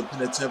 Going for the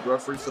pin attempt.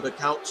 Referee for the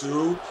count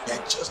 2.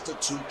 And just a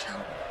 2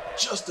 count.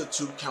 Just a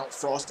 2 count.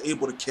 Frost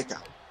able to kick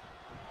out.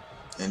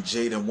 And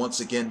Jaden once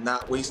again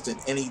not wasting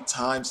any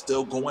time,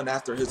 still going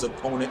after his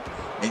opponent.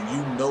 And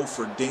you know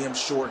for damn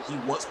sure he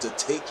wants to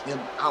take him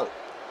out.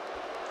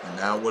 And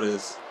now what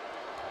is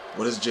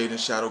Jaden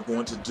Shadow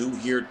going to do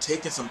here?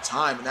 Taking some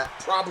time, and that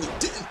probably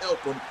didn't help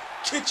him.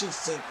 Kitchen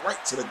sink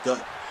right to the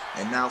gut.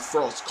 And now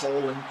Frost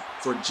calling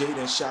for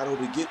Jaden Shadow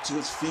to get to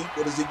his feet.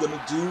 What is he going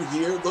to do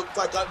here? Looks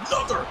like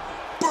another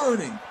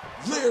burning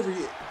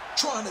lariat,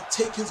 trying to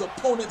take his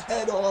opponent's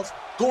head off.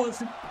 Going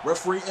for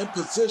referee in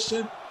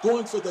position,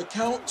 going for the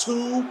count,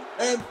 2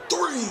 and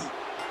 3.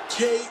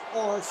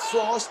 KR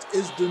Frost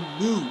is the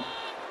new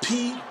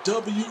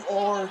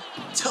PWR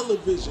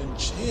television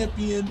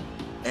champion.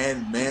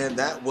 And man,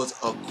 that was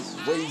a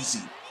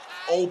crazy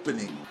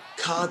opening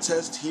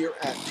contest here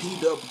at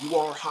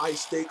PWR High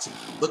Stakes.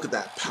 Look at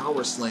that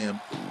power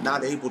slam,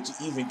 not able to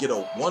even get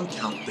a 1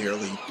 count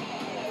barely.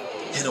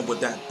 Hit him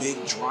with that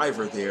big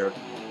driver there.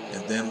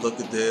 And then look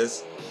at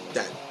this,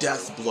 that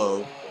death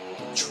blow,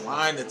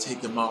 trying to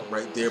take him out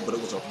right there, but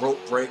it was a rope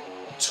break.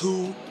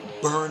 2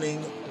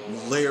 burning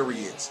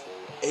lariats,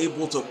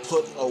 able to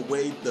put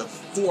away the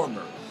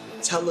former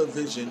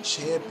television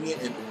champion,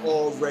 and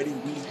already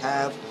we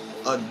have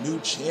a new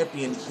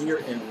champion here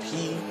in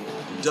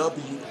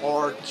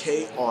PWR.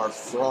 KR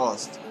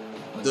Frost,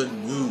 the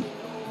new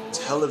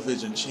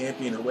television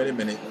champion. And wait a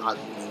minute,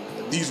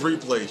 these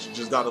replays, you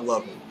just gotta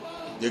love them.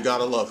 You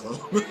gotta love them.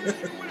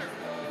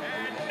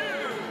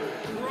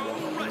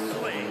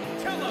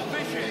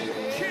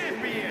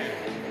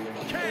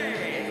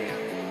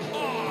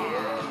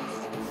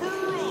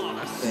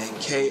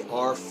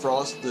 KR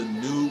Frost, the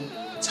new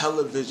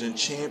television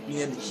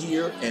champion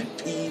here in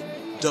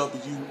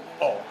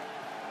PWR.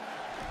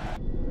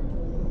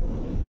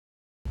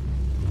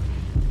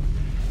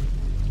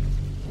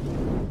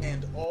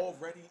 And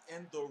already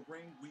in the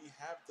ring, we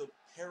have the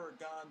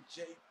Paragon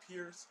J.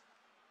 Pierce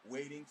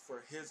waiting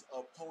for his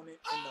opponent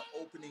in the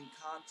opening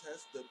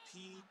contest, the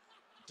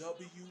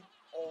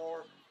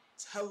PWR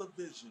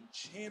television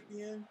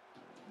champion,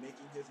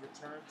 making his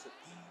return to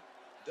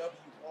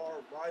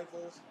PWR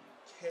rivals,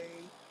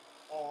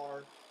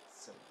 KR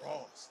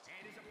Frost.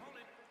 And his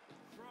opponent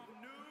from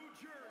New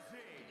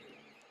Jersey,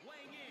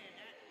 weighing in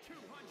at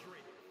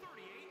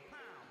 238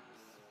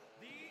 pounds,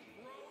 the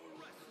Pro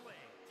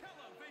Wrestling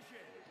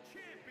Television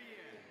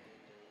Champion,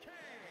 KR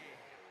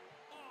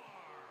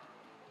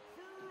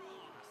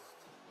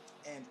Frost.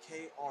 And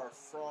KR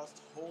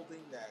Frost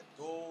holding that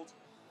gold,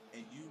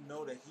 and you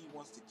know that he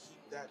wants to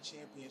keep that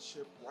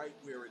championship right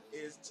where it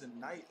is.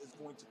 Tonight is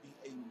going to be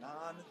a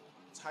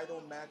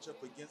non-title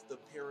matchup against the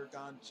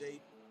Paragon J.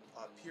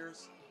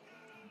 Pierce,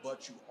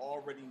 but you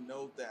already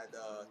know that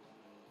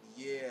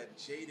yeah,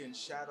 Jaden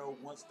Shadow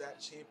wants that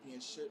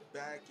championship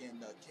back,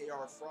 and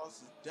KR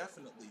Frost is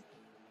definitely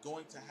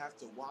going to have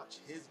to watch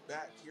his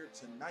back here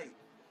tonight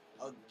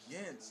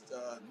against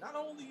not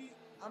only,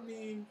 I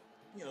mean,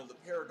 you know, the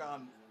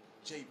Paragon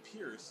J.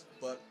 Pierce,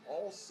 but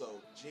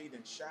also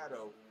Jaden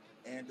Shadow.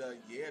 And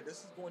yeah, this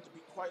is going to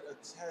be quite a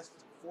test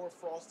for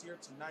Frost here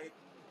tonight,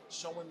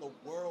 showing the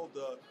world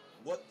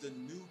what the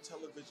new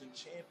television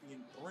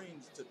champion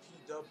brings to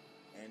PW.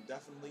 And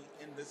definitely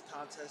in this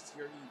contest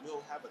here, he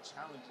will have a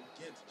challenge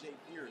against J.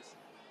 Pierce.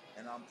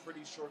 And I'm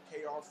pretty sure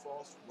KR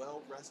Frost,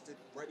 well rested,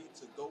 ready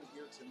to go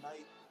here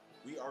tonight.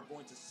 We are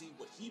going to see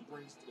what he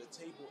brings to the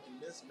table in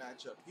this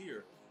matchup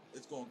here.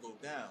 It's going to go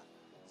down.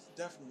 It's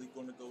definitely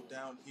going to go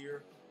down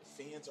here.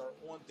 Fans are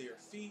on their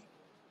feet.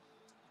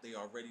 They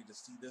are ready to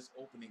see this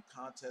opening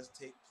contest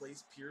take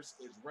place. Pierce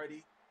is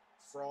ready.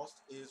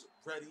 Frost is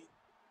ready.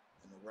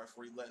 And the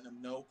referee letting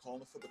him know,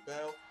 calling for the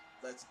bell.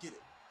 Let's get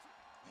it.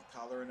 And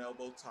collar and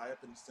elbow tie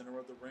up in the center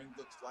of the ring.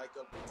 Looks like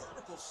a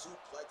vertical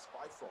suplex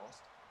by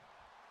Frost.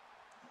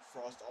 And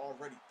Frost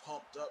already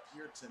pumped up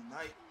here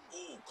tonight.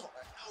 Ooh, caught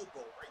an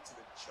elbow right to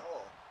the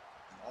jaw.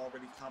 And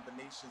already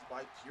combinations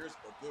by Pierce,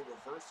 but good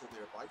reversal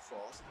there by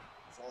Frost.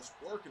 Frost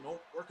working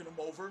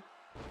him over.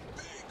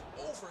 Big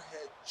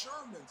overhead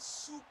German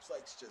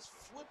suplex, just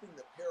flipping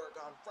the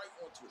Paragon right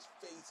onto his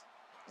face.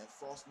 And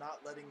Frost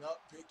not letting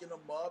up, picking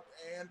him up,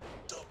 and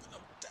dumping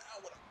him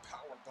down with a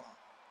power bomb.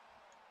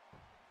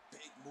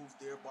 Big move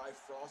there by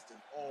Frost,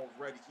 and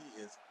already he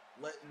is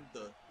letting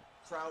the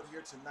crowd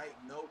here tonight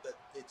know that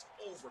it's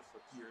over for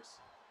Pierce.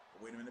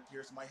 But wait a minute,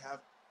 Pierce might have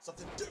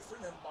something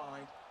different in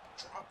mind.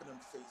 Dropping him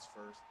face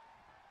first.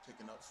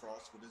 Picking up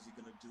Frost, what is he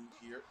gonna do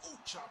here? Ooh,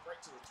 chop right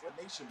to the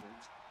Tornation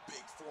moves.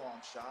 Big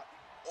forearm shot,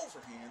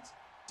 overhands.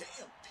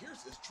 Damn,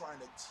 Pierce is trying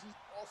to tee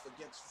off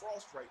against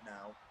Frost right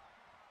now.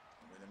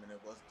 Wait a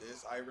minute, what's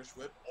this? Irish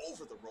whip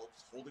over the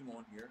ropes, holding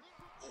on here.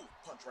 Ooh,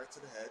 punch right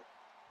to the head.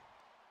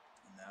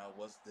 Now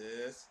what's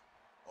this?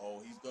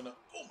 Oh, he's gonna,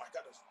 oh my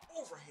god, there's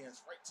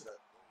overhands right to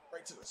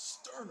the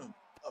sternum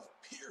of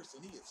Pierce,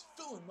 and he is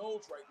filling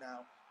those right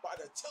now by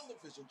the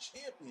television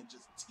champion,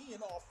 just teeing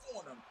off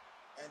on him.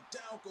 And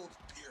down goes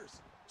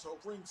Pierce to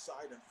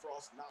ringside, and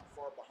Frost not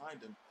far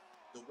behind him.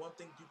 The one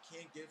thing you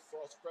can't give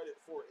Frost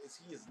credit for is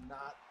he is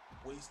not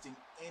wasting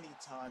any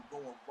time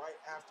going right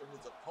after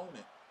his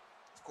opponent.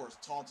 Of course,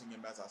 taunting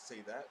him as I say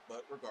that,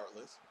 but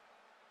regardless.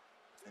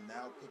 And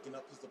now picking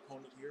up his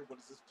opponent here. What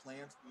is his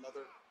plans?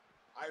 Another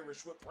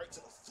Irish whip right to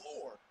the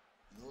floor.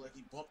 It looked like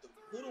he bumped a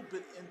little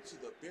bit into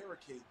the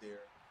barricade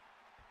there.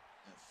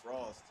 And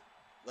Frost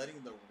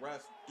letting the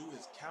ref do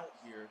his count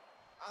here.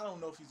 I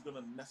don't know if he's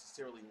going to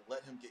necessarily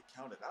let him get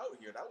counted out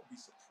here. That would be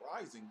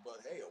surprising,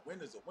 but hey, a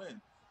win is a win.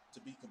 to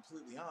be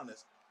completely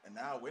honest. And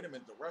now, wait a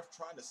minute, the ref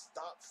trying to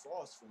stop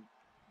Frost from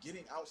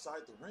getting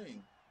outside the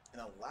ring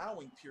and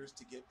allowing Pierce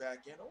to get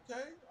back in.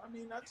 Okay, I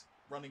mean, that's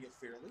running it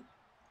fairly.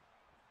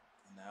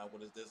 And now,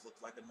 what does this look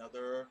like?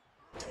 Another,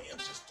 damn,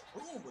 just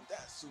threw him with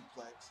that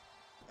suplex.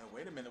 And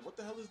wait a minute, what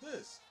the hell is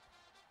this?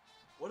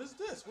 What is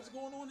this? What's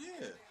going on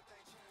here?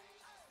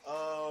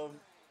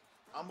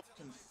 I'm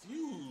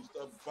confused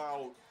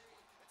about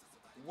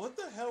what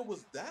the hell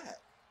was that?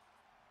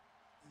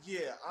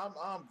 Yeah,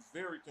 I'm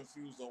very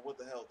confused on what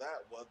the hell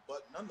that was,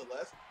 but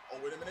nonetheless, oh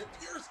wait a minute,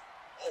 Pierce!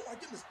 Oh my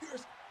goodness,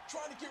 Pierce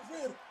trying to get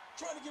rid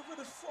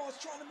of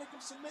Frost, trying to make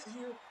him submit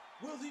here.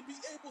 Will he be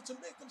able to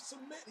make him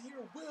submit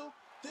here? Will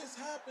this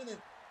happen?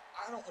 And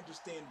I don't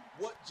understand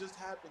what just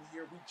happened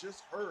here. We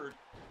just heard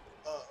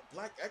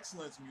Black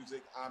Excellence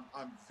music.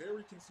 I'm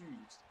very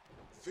confused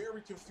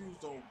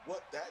on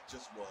what that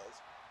just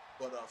was.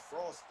 But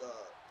Frost,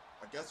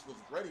 I guess, was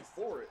ready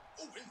for it.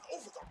 Oh, and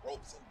over the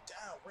ropes and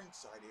down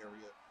ringside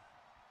area.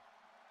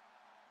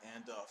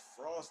 And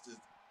Frost is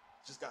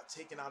just got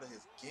taken out of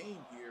his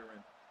game here,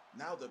 and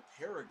now the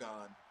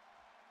Paragon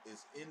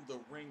is in the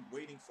ring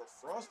waiting for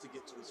Frost to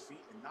get to his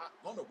feet and not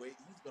gonna wait.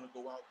 He's gonna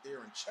go out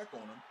there and check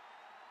on him.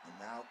 And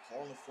now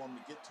calling for him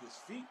to get to his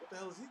feet. What the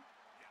hell is he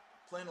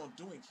planning on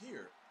doing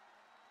here?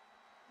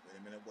 Wait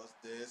a minute, what's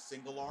this?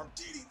 Single arm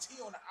DDT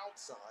on the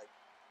outside.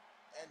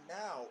 And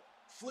now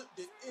flipped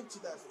it into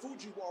that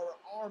Fujiwara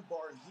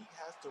armbar, and he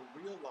has to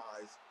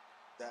realize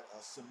that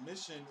a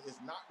submission is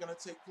not going to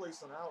take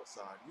place on the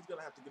outside. He's going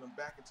to have to get him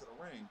back into the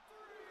ring.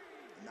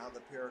 And now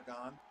the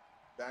Paragon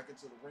back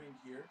into the ring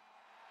here.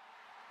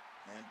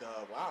 And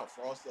wow,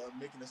 Frost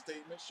making a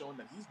statement showing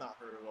that he's not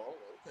hurt at all.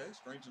 Okay,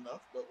 strange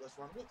enough, but let's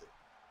run with it.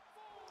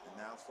 And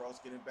now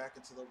Frost getting back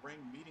into the ring,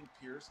 meeting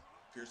Pierce.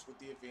 Pierce with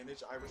the advantage.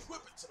 Irish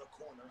whip it to the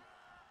corner.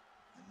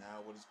 And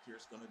now what is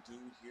Pierce going to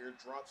do here?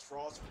 Drops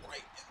Frost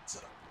right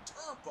into the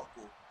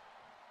turnbuckle.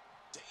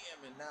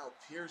 Damn, and now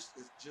Pierce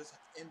is just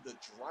in the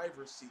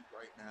driver's seat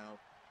right now.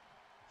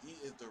 He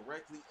is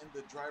directly in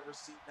the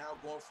driver's seat now,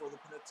 going for the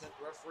penitent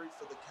referee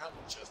for the count.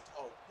 Just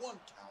a 1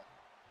 count.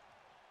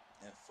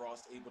 And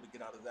Frost able to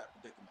get out of that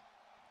predicament.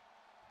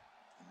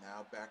 And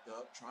now back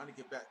up, trying to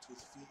get back to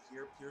his feet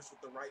here. Pierce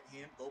with the right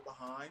hand, go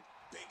behind.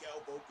 Big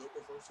elbow, good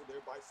reversal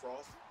there by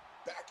Frost.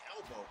 Back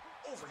elbow,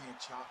 overhand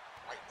chop.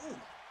 Right, oh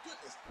my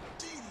goodness,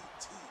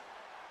 DDT.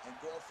 And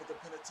going for the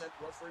penitent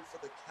referee for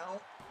the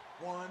count.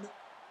 1,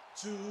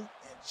 2,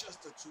 and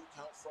just a 2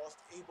 count. Frost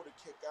able to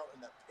kick out,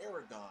 and that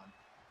Paragon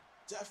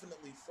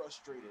definitely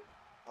frustrated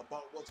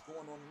about what's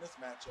going on in this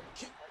matchup.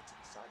 Kick right to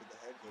the side of the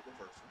head, good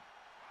reversal.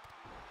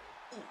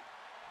 Ooh.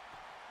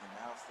 And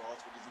now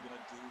Frost, what is he going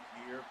to do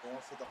here?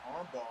 Going for the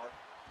armbar.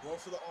 Going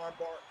for the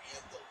armbar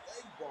and the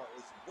leg bar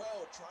as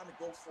well. Trying to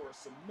go for a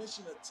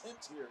submission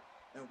attempt here.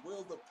 And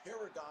will the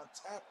Paragon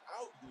tap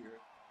out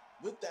here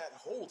with that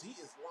hold? He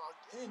is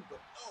locked in, but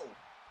no.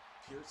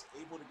 Pierce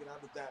able to get out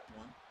of that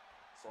one.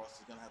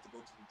 Frost is going to have to go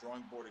to the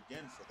drawing board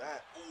again for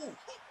that. Ooh,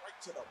 hook right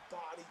to the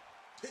body.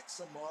 Picks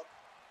him up.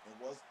 And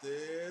what's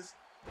this?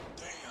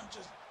 Damn,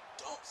 just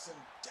dumps him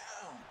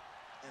down.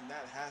 And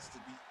that has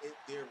to be it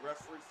there,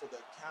 referee, for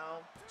the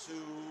count. 2,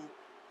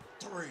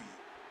 3.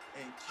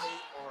 And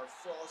KR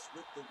Frost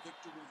with the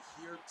victory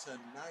here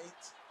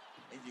tonight.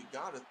 And you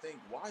gotta think,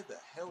 why the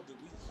hell did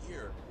we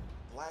hear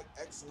Black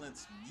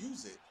Excellence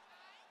music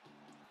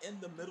in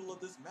the middle of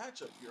this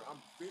matchup here?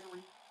 I'm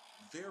very,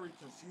 very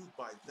confused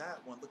by that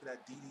one. Look at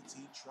that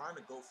DDT trying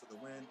to go for the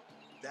win.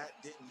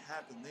 That didn't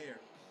happen there.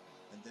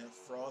 And then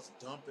Frost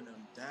dumping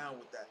him down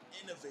with that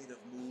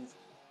innovative move,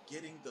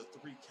 getting the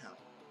 3 count.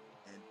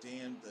 And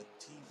damn, the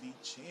TV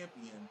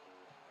champion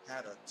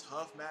had a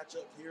tough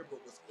matchup here,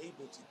 but was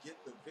able to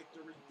get the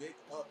victory. Big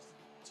ups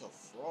to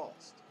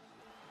Frost.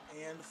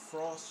 And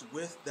Frost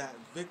with that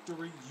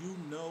victory, you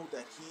know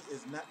that he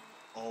is not...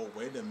 Oh,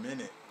 wait a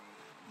minute.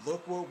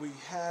 Look what we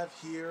have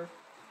here.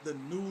 The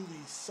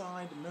newly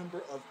signed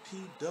member of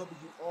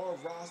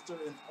PWR roster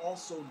and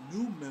also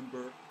new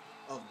member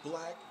of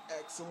Black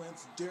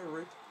Excellence,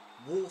 Derek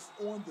Wolf,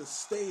 on the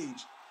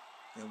stage.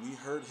 And we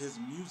heard his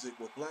music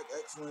with Black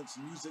Excellence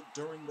music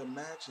during the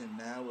match, and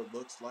now it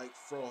looks like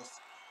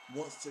Frost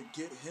wants to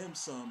get him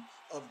some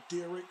of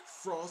Derek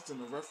Frost, and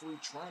the referee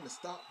trying to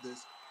stop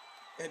this.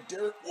 And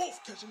Derek Wolf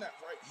catching that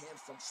right hand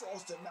from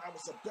Frost, and now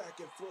it's a back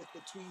and forth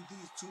between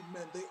these 2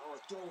 men. They are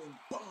throwing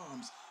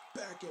bombs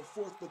back and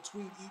forth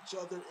between each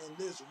other, and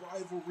this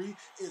rivalry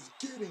is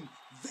getting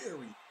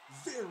very,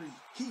 very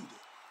heated.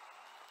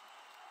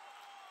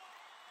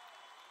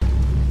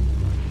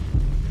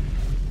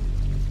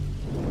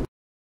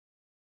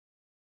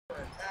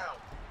 And now,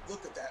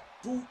 look at that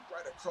boot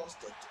right across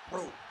the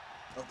throat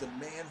of the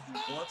man who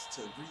wants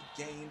to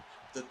regain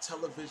the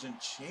television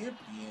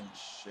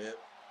championship.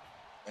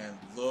 And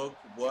look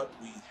what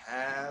we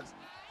have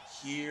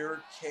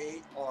here,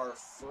 KR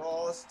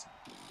Frost.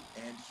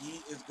 And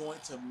he is going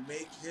to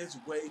make his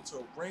way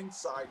to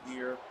ringside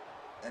here.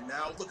 And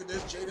now look at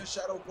this, Jaden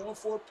Shadow going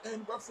for a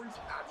pin. Referee,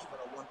 not even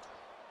a 1 count.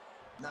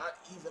 Not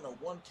even a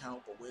 1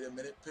 count, but wait a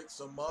minute, picks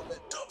him up and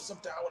dumps him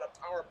down with a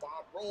power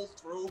bomb, rolls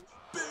through,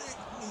 big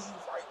knee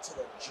right to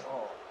the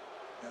jaw.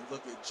 And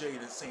look at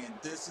Jaden saying,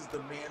 this is the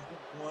man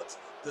who wants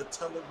the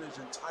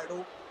television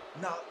title,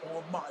 not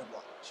on my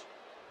watch.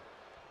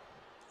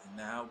 And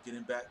now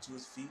getting back to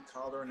his feet,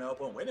 collar and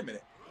elbow. Wait a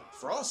minute,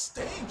 Frost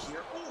staying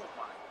here. Oh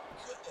my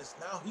goodness,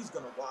 now he's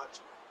gonna watch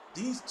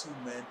these two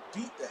men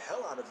beat the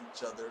hell out of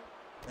each other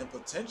and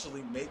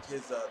potentially make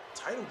his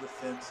title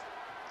defense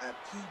at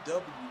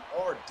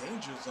PWR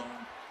Danger Zone,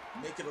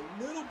 make it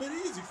a little bit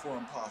easy for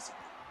him possibly.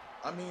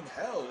 I mean,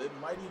 hell, it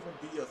might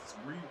even be a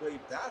 3-way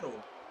battle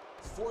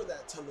for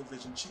that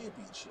television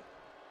championship.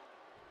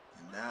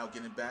 And now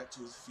getting back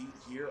to his feet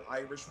here,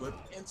 Irish whip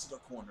into the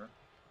corner.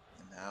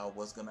 And now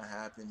what's gonna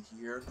happen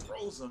here?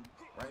 Throws him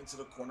right into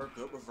the corner,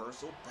 good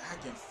reversal,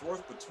 back and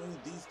forth between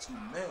these two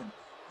men.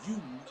 You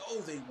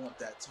know they want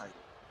that title.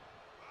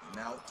 And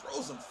now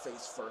throws him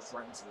face first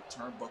right into the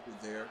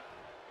turnbuckle there.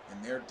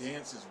 And their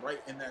dance is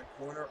right in that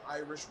corner.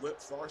 Irish whip,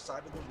 far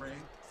side of the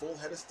ring, full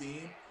head of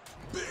steam.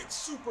 Big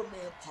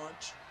Superman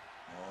punch.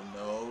 Oh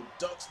no,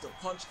 ducks the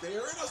punch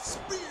there, and a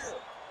spear!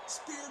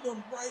 Speared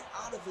him right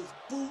out of his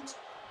boot,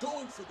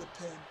 going for the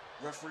pin.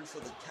 Referee for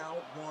the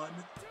count, 1,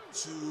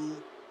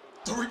 2,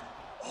 3.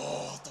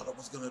 Oh, I thought it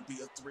was gonna be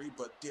a 3,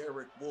 but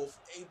Derek Wolf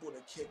able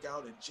to kick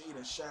out, and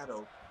Jaden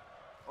Shadow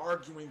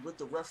arguing with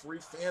the referee.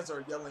 Fans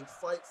are yelling,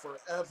 fight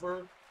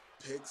forever.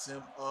 Picks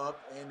him up,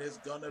 and it's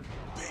gonna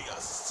be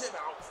a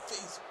sit-out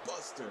face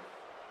buster.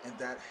 And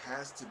that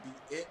has to be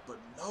it, but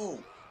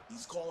no.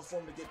 He's calling for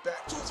him to get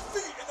back to his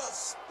feet, and a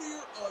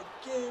spear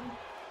again.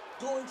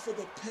 Going for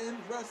the pin,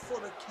 ref for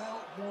the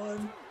count,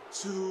 1,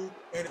 2,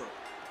 and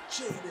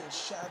Jaden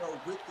Shadow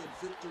with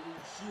the victory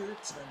here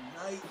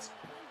tonight.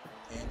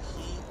 And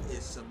he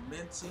is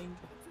cementing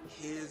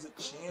his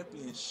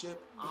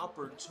championship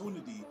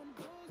opportunity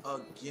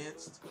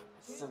against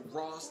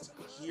Frost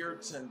here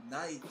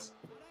tonight.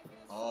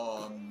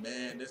 Oh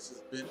man, this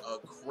has been a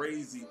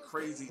crazy,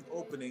 crazy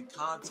opening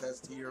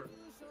contest here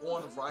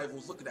on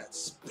Rivals. Look at that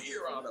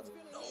spear out of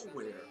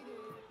nowhere.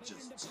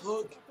 Just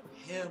took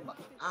him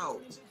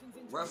out.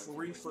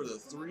 Referee for the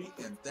 3,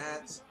 and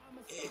that's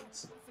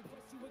it.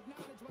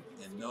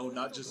 And no,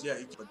 not just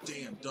yet, but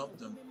damn,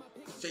 dumped him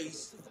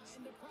face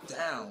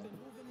down.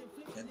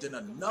 And then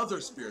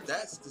another spear.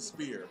 That's the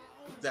spear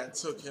that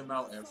took him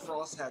out, and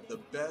Frost had the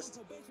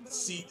best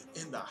seat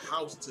in the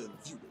house to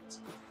view it.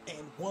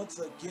 And once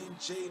again,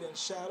 Jaden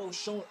Shadow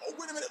showing, oh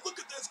wait a minute, look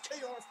at this,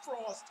 KR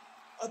Frost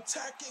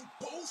attacking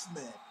both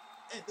men.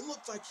 And it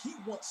looks like he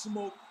wants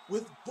smoke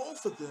with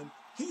both of them.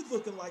 He's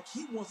looking like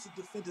he wants to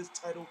defend his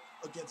title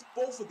against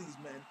both of these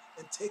men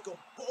and take them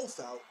both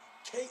out.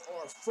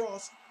 KR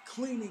Frost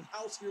cleaning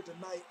house here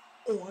tonight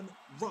on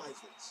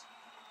Rivals.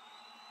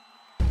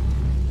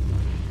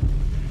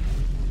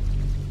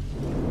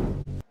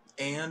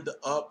 And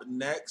up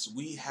next,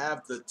 we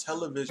have the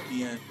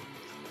television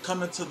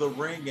coming to the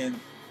ring, and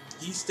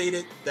he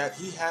stated that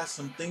he has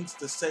some things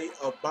to say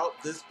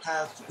about this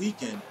past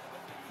weekend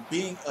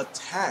being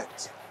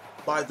attacked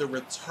by the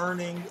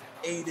returning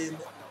Aiden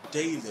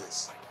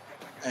Davis.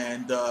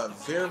 And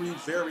very,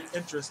 very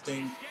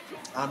interesting.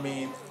 I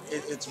mean,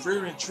 it's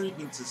very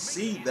intriguing to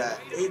see that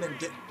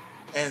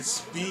and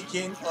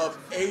speaking of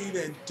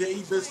Aiden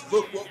Davis,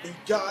 look what we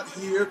got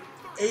here.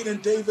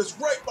 Aiden Davis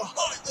right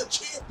behind the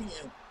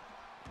champion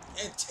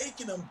and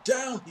taking him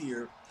down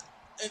here.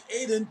 And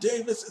Aiden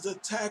Davis is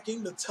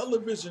attacking the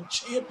television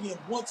champion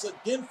once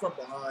again from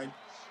behind.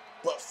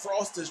 But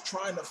Frost is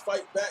trying to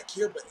fight back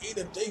here, but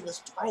Aiden Davis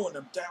throwing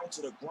him down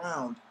to the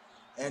ground.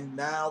 And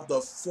now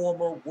the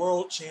former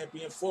world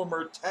champion,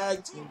 former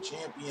tag team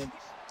champion,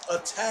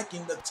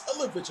 attacking the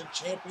television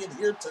champion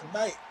here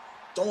tonight,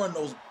 throwing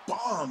those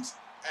bombs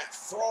at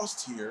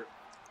Frost here.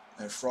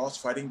 And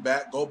Frost fighting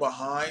back, go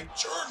behind,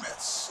 German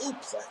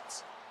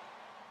suplex.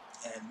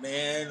 And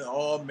man,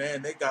 oh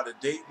man, they got a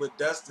date with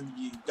destiny.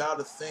 You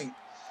gotta think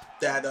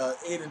that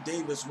Aiden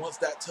Davis wants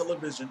that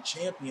television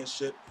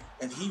championship,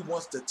 and he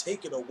wants to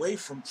take it away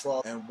from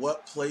Frost. And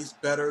what place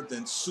better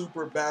than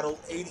Super Battle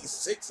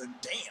 86? And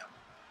damn,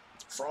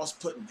 Frost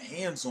putting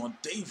hands on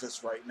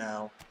Davis right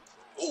now.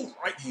 Oh,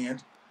 right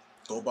hand.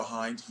 Go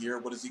behind here.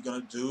 What is he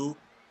gonna do?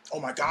 Oh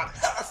my God,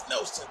 half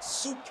Nelson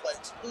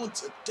suplex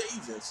onto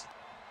Davis.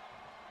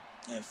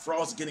 And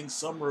Frost getting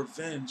some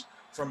revenge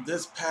from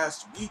this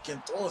past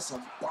weekend, throwing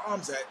some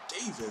bombs at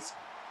Davis.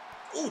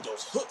 Ooh,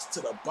 those hooks to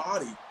the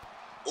body.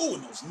 Ooh,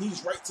 and those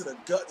knees right to the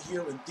gut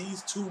here. And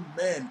these two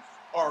men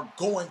are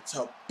going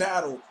to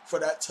battle for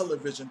that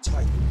television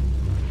title.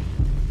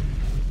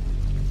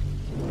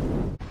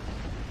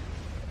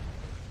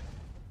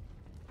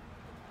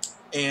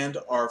 And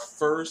our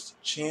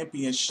first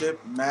championship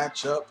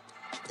matchup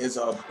is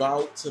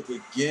about to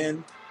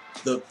begin.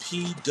 The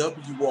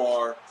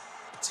PWR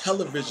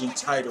television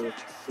title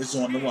is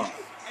on the line.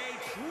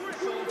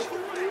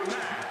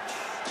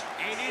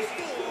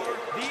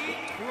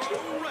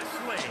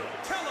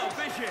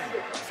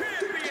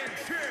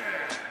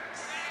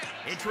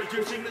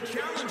 Introducing the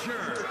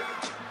challenger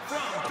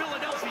from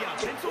Philadelphia,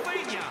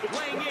 Pennsylvania,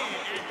 weighing in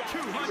at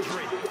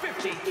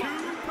 252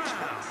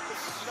 pounds,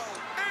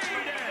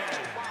 Aiden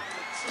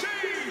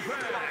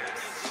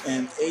Davis.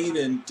 And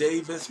Aiden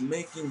Davis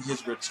making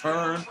his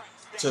return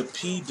to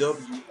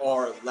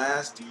PWR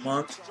last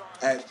month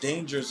at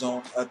Danger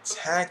Zone,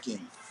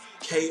 attacking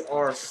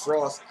KR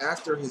Frost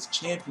after his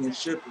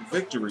championship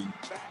victory.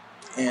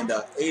 And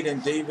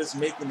Aiden Davis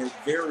making it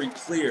very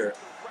clear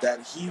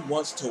that he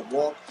wants to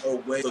walk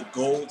away the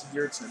gold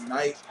here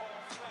tonight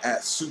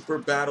at Super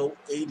Battle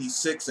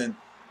 86. And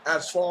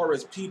as far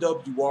as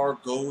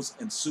PWR goes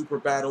in Super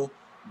Battle,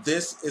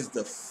 this is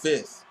the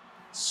 5th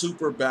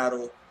Super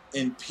Battle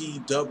in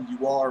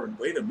PWR. And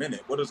wait a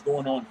minute, what is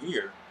going on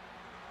here?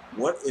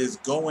 What is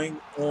going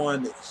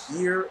on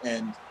here?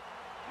 And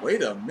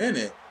wait a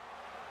minute,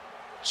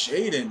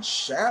 Jaden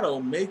Shadow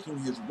making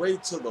his way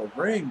to the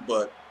ring,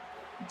 but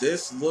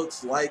this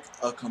looks like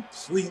a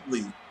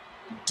completely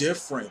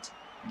different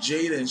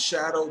Jaden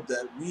Shadow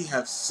that we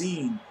have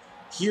seen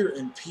here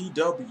in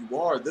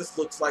PWR. This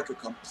looks like a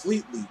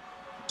completely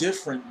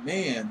different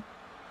man.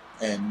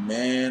 And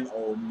man,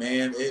 oh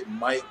man, it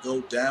might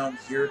go down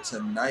here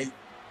tonight.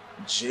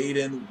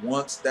 Jaden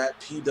wants that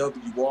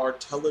PWR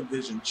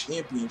Television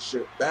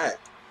Championship back.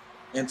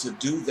 And to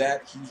do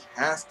that, he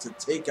has to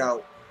take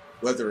out,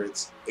 whether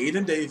it's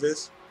Aiden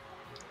Davis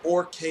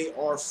or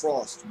KR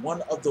Frost,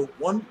 one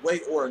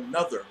way or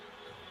another.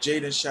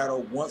 Jaden Shadow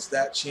wants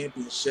that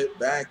championship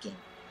back. And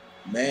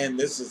man,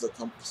 this is a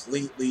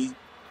completely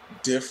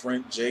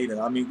different Jaden.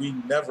 I mean, we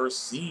never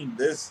seen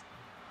this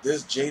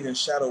Jaden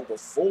Shadow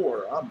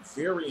before. I'm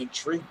very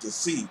intrigued to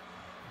see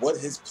what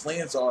his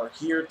plans are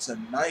here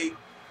tonight,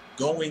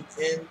 going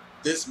in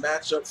this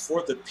matchup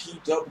for the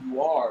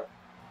PWR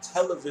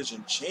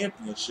Television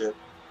Championship.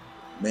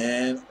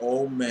 Man,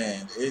 oh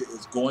man, it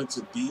is going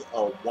to be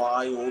a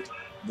wild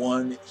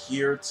one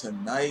here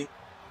tonight.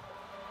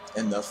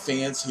 And the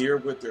fans here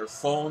with their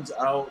phones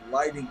out,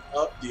 lighting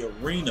up the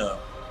arena.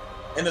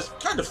 And it's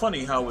kind of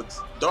funny how it's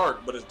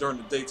dark, but it's during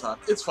the daytime.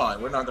 It's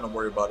fine. We're not going to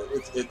worry about it.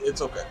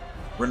 It's okay.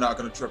 We're not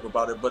going to trip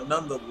about it. But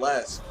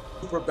nonetheless,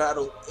 Super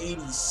Battle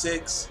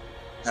 86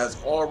 has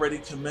already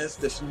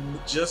commenced. If you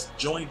just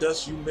joined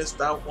us, you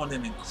missed out on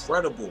an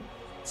incredible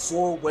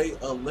 4-way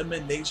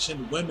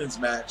elimination women's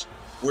match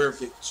where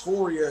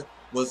Victoria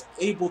was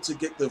able to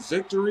get the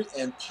victory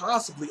and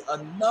possibly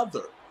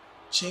another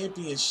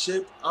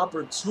championship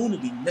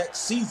opportunity next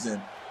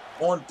season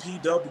on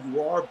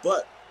PWR.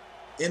 But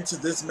into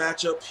this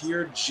matchup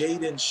here,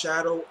 Jaden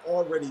Shadow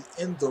already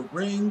in the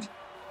ring.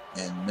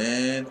 And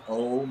man,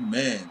 oh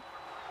man,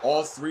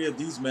 all three of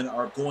these men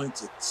are going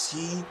to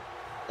tee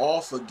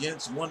off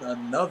against one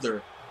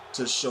another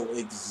to show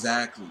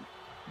exactly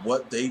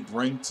what they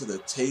bring to the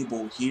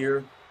table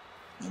here.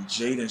 And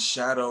Jaden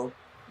Shadow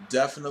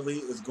definitely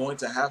is going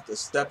to have to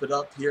step it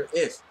up here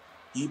if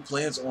he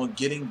plans on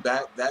getting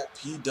back that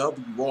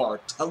PWR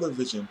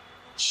Television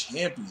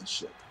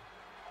Championship.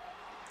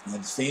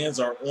 And fans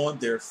are on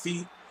their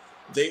feet.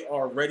 They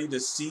are ready to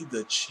see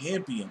the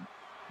champion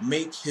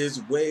make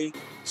his way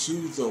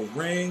to the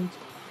ring.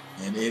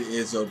 And it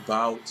is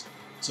about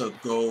to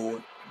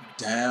go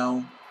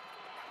down.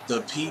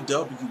 The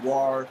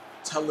PWR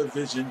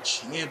Television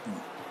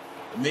Champion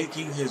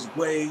making his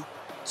way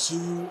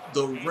to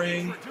the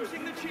ring.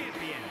 Introducing the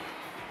champion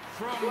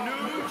from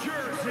New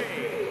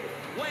Jersey,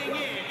 weighing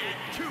in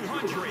at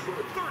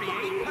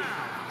 238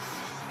 pounds.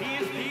 He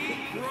is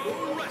the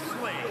Pro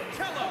Wrestling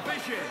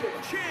Television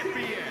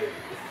Champion,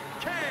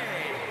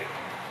 KR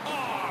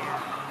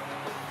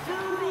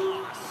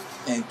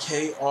Frost. And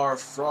KR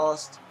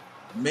Frost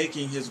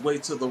making his way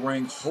to the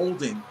ring,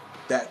 holding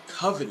that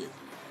coveted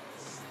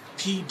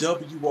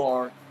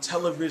PWR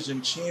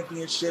Television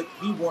Championship.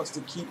 He wants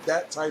to keep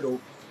that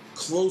title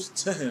close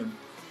to him,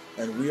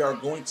 and we are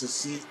going to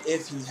see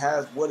if he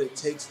has what it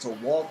takes to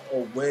walk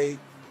away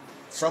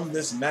from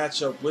this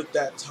matchup with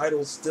that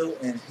title still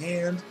in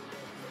hand.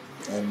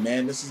 And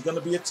man, this is going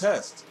to be a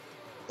test.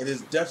 It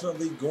is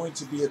definitely going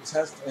to be a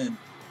test, and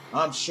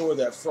I'm sure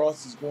that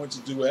Frost is going to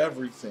do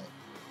everything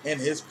in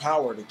his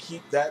power to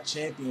keep that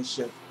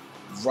championship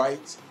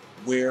right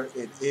where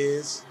it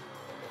is.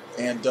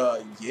 And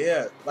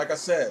yeah, like I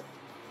said,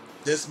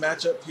 this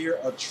matchup here,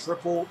 a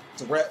triple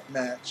threat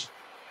match.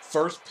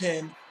 First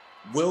pin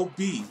will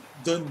be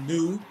the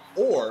new,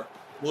 or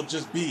will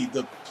just be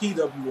the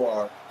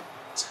PWR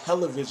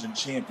Television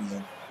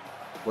Champion,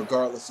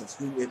 regardless of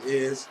who it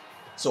is.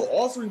 So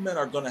all three men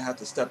are going to have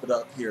to step it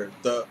up here.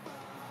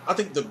 I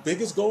think the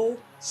biggest goal,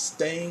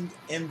 staying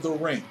in the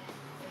ring,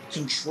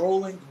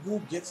 controlling who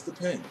gets the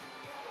pin.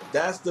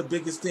 That's the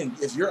biggest thing.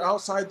 If you're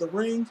outside the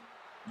ring,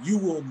 you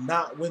will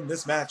not win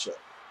this matchup.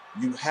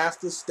 You have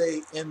to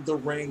stay in the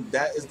ring.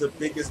 That is the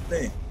biggest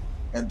thing.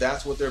 And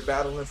that's what they're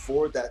battling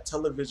for, that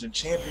television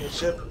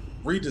championship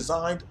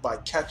redesigned by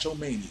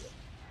Catchomania.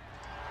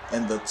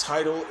 And the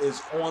title is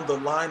on the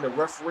line. The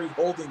referee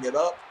holding it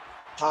up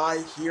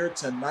high here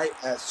tonight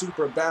at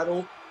Super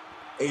Battle.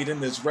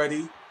 Aiden is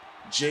ready.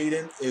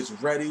 Jaden is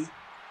ready.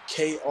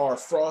 KR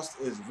Frost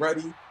is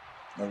ready.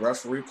 The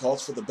referee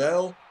calls for the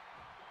bell.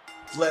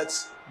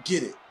 Let's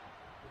get it.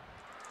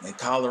 And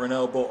collar and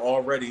elbow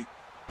already.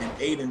 And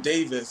Aiden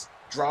Davis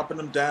dropping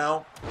him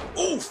down.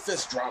 Ooh,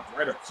 fist drop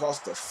right across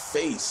the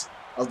face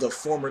of the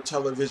former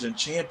television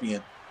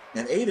champion.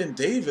 And Aiden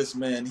Davis,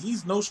 man,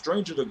 he's no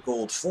stranger to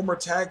gold. Former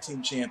tag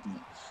team champion,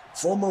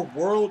 former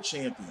world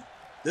champion.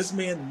 This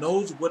man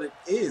knows what it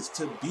is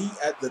to be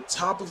at the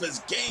top of his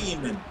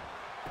game. And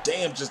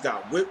damn, just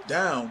got whipped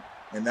down.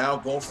 And now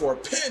going for a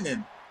pin.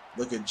 And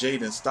look at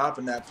Jaden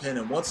stopping that pin.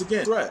 And once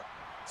again, threat.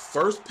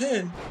 First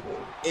pin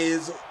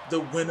is the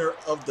winner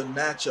of the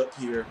matchup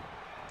here.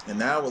 And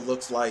now it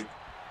looks like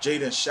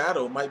Jaden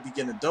Shadow might be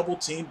getting double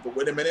teamed. But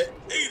wait a minute.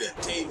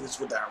 Aiden Davis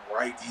with that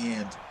right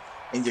hand.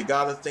 And you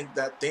got to think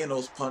that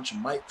Thanos punch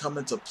might come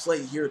into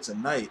play here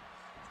tonight.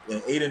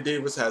 And Aiden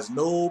Davis has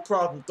no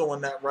problem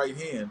throwing that right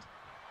hand.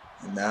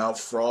 And now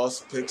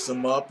Frost picks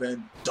him up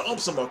and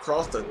dumps him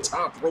across the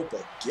top rope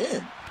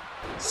again.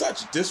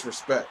 Such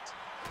disrespect.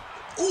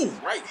 Ooh,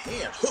 right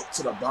hand hook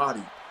to the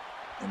body.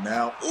 And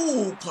now,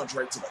 ooh, punch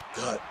right to the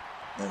gut.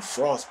 And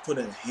Frost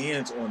putting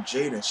hands on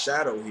Jaden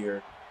Shadow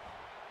here.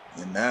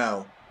 And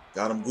now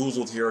got him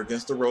goozled here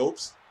against the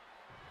ropes.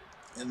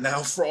 And now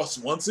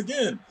Frost once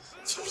again.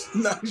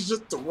 Now he's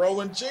just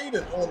throwing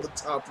Jaden on the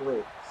top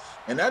rope.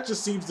 And that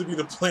just seems to be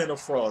the plan of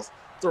Frost.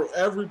 Throw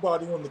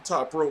everybody on the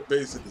top rope,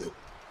 basically.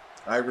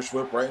 Irish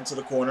whip right into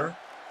the corner.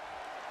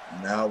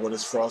 And now what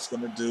is Frost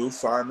going to do?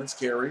 Fireman's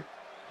carry.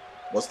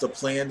 What's the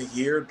plan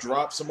here?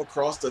 Drops him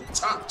across the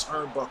top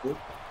turnbuckle.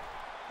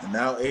 And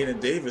now Aiden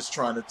Davis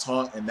trying to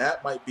taunt, and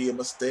that might be a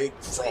mistake.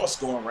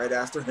 Frost going right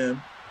after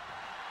him.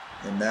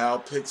 And now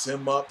picks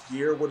him up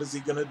here. What is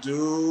he going to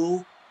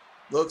do?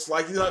 Looks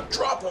like he's going to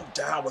drop him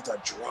down with a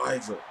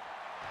driver.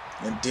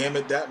 And damn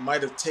it, that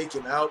might have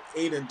taken out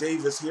Aiden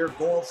Davis here.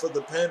 Going for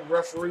the pin,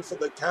 referee for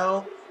the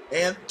count.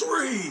 And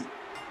 3.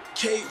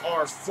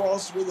 KR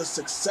Frost with a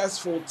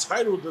successful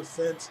title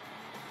defense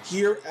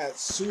here at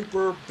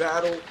Super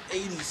Battle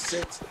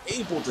 86.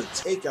 Able to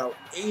take out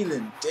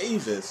Aiden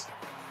Davis.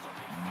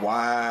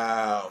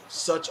 Wow,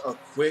 such a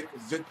quick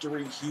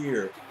victory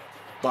here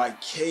by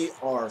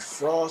KR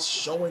Frost,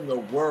 showing the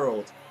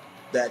world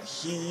that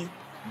he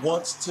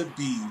wants to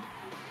be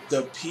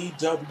the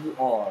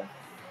PWR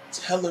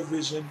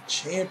television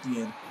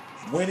champion,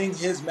 winning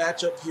his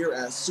matchup here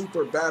at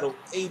Super Battle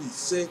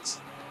 86,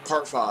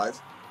 Part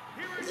 5.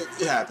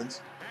 It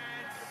happens.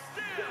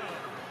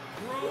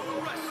 Pro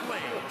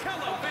Wrestling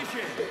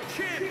Television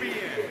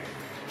Champion,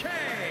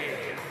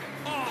 KR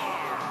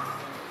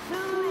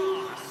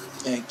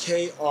Frost. And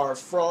KR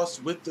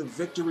Frost with the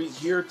victory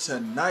here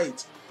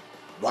tonight.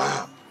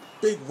 Wow,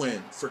 big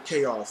win for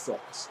KR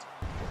Frost.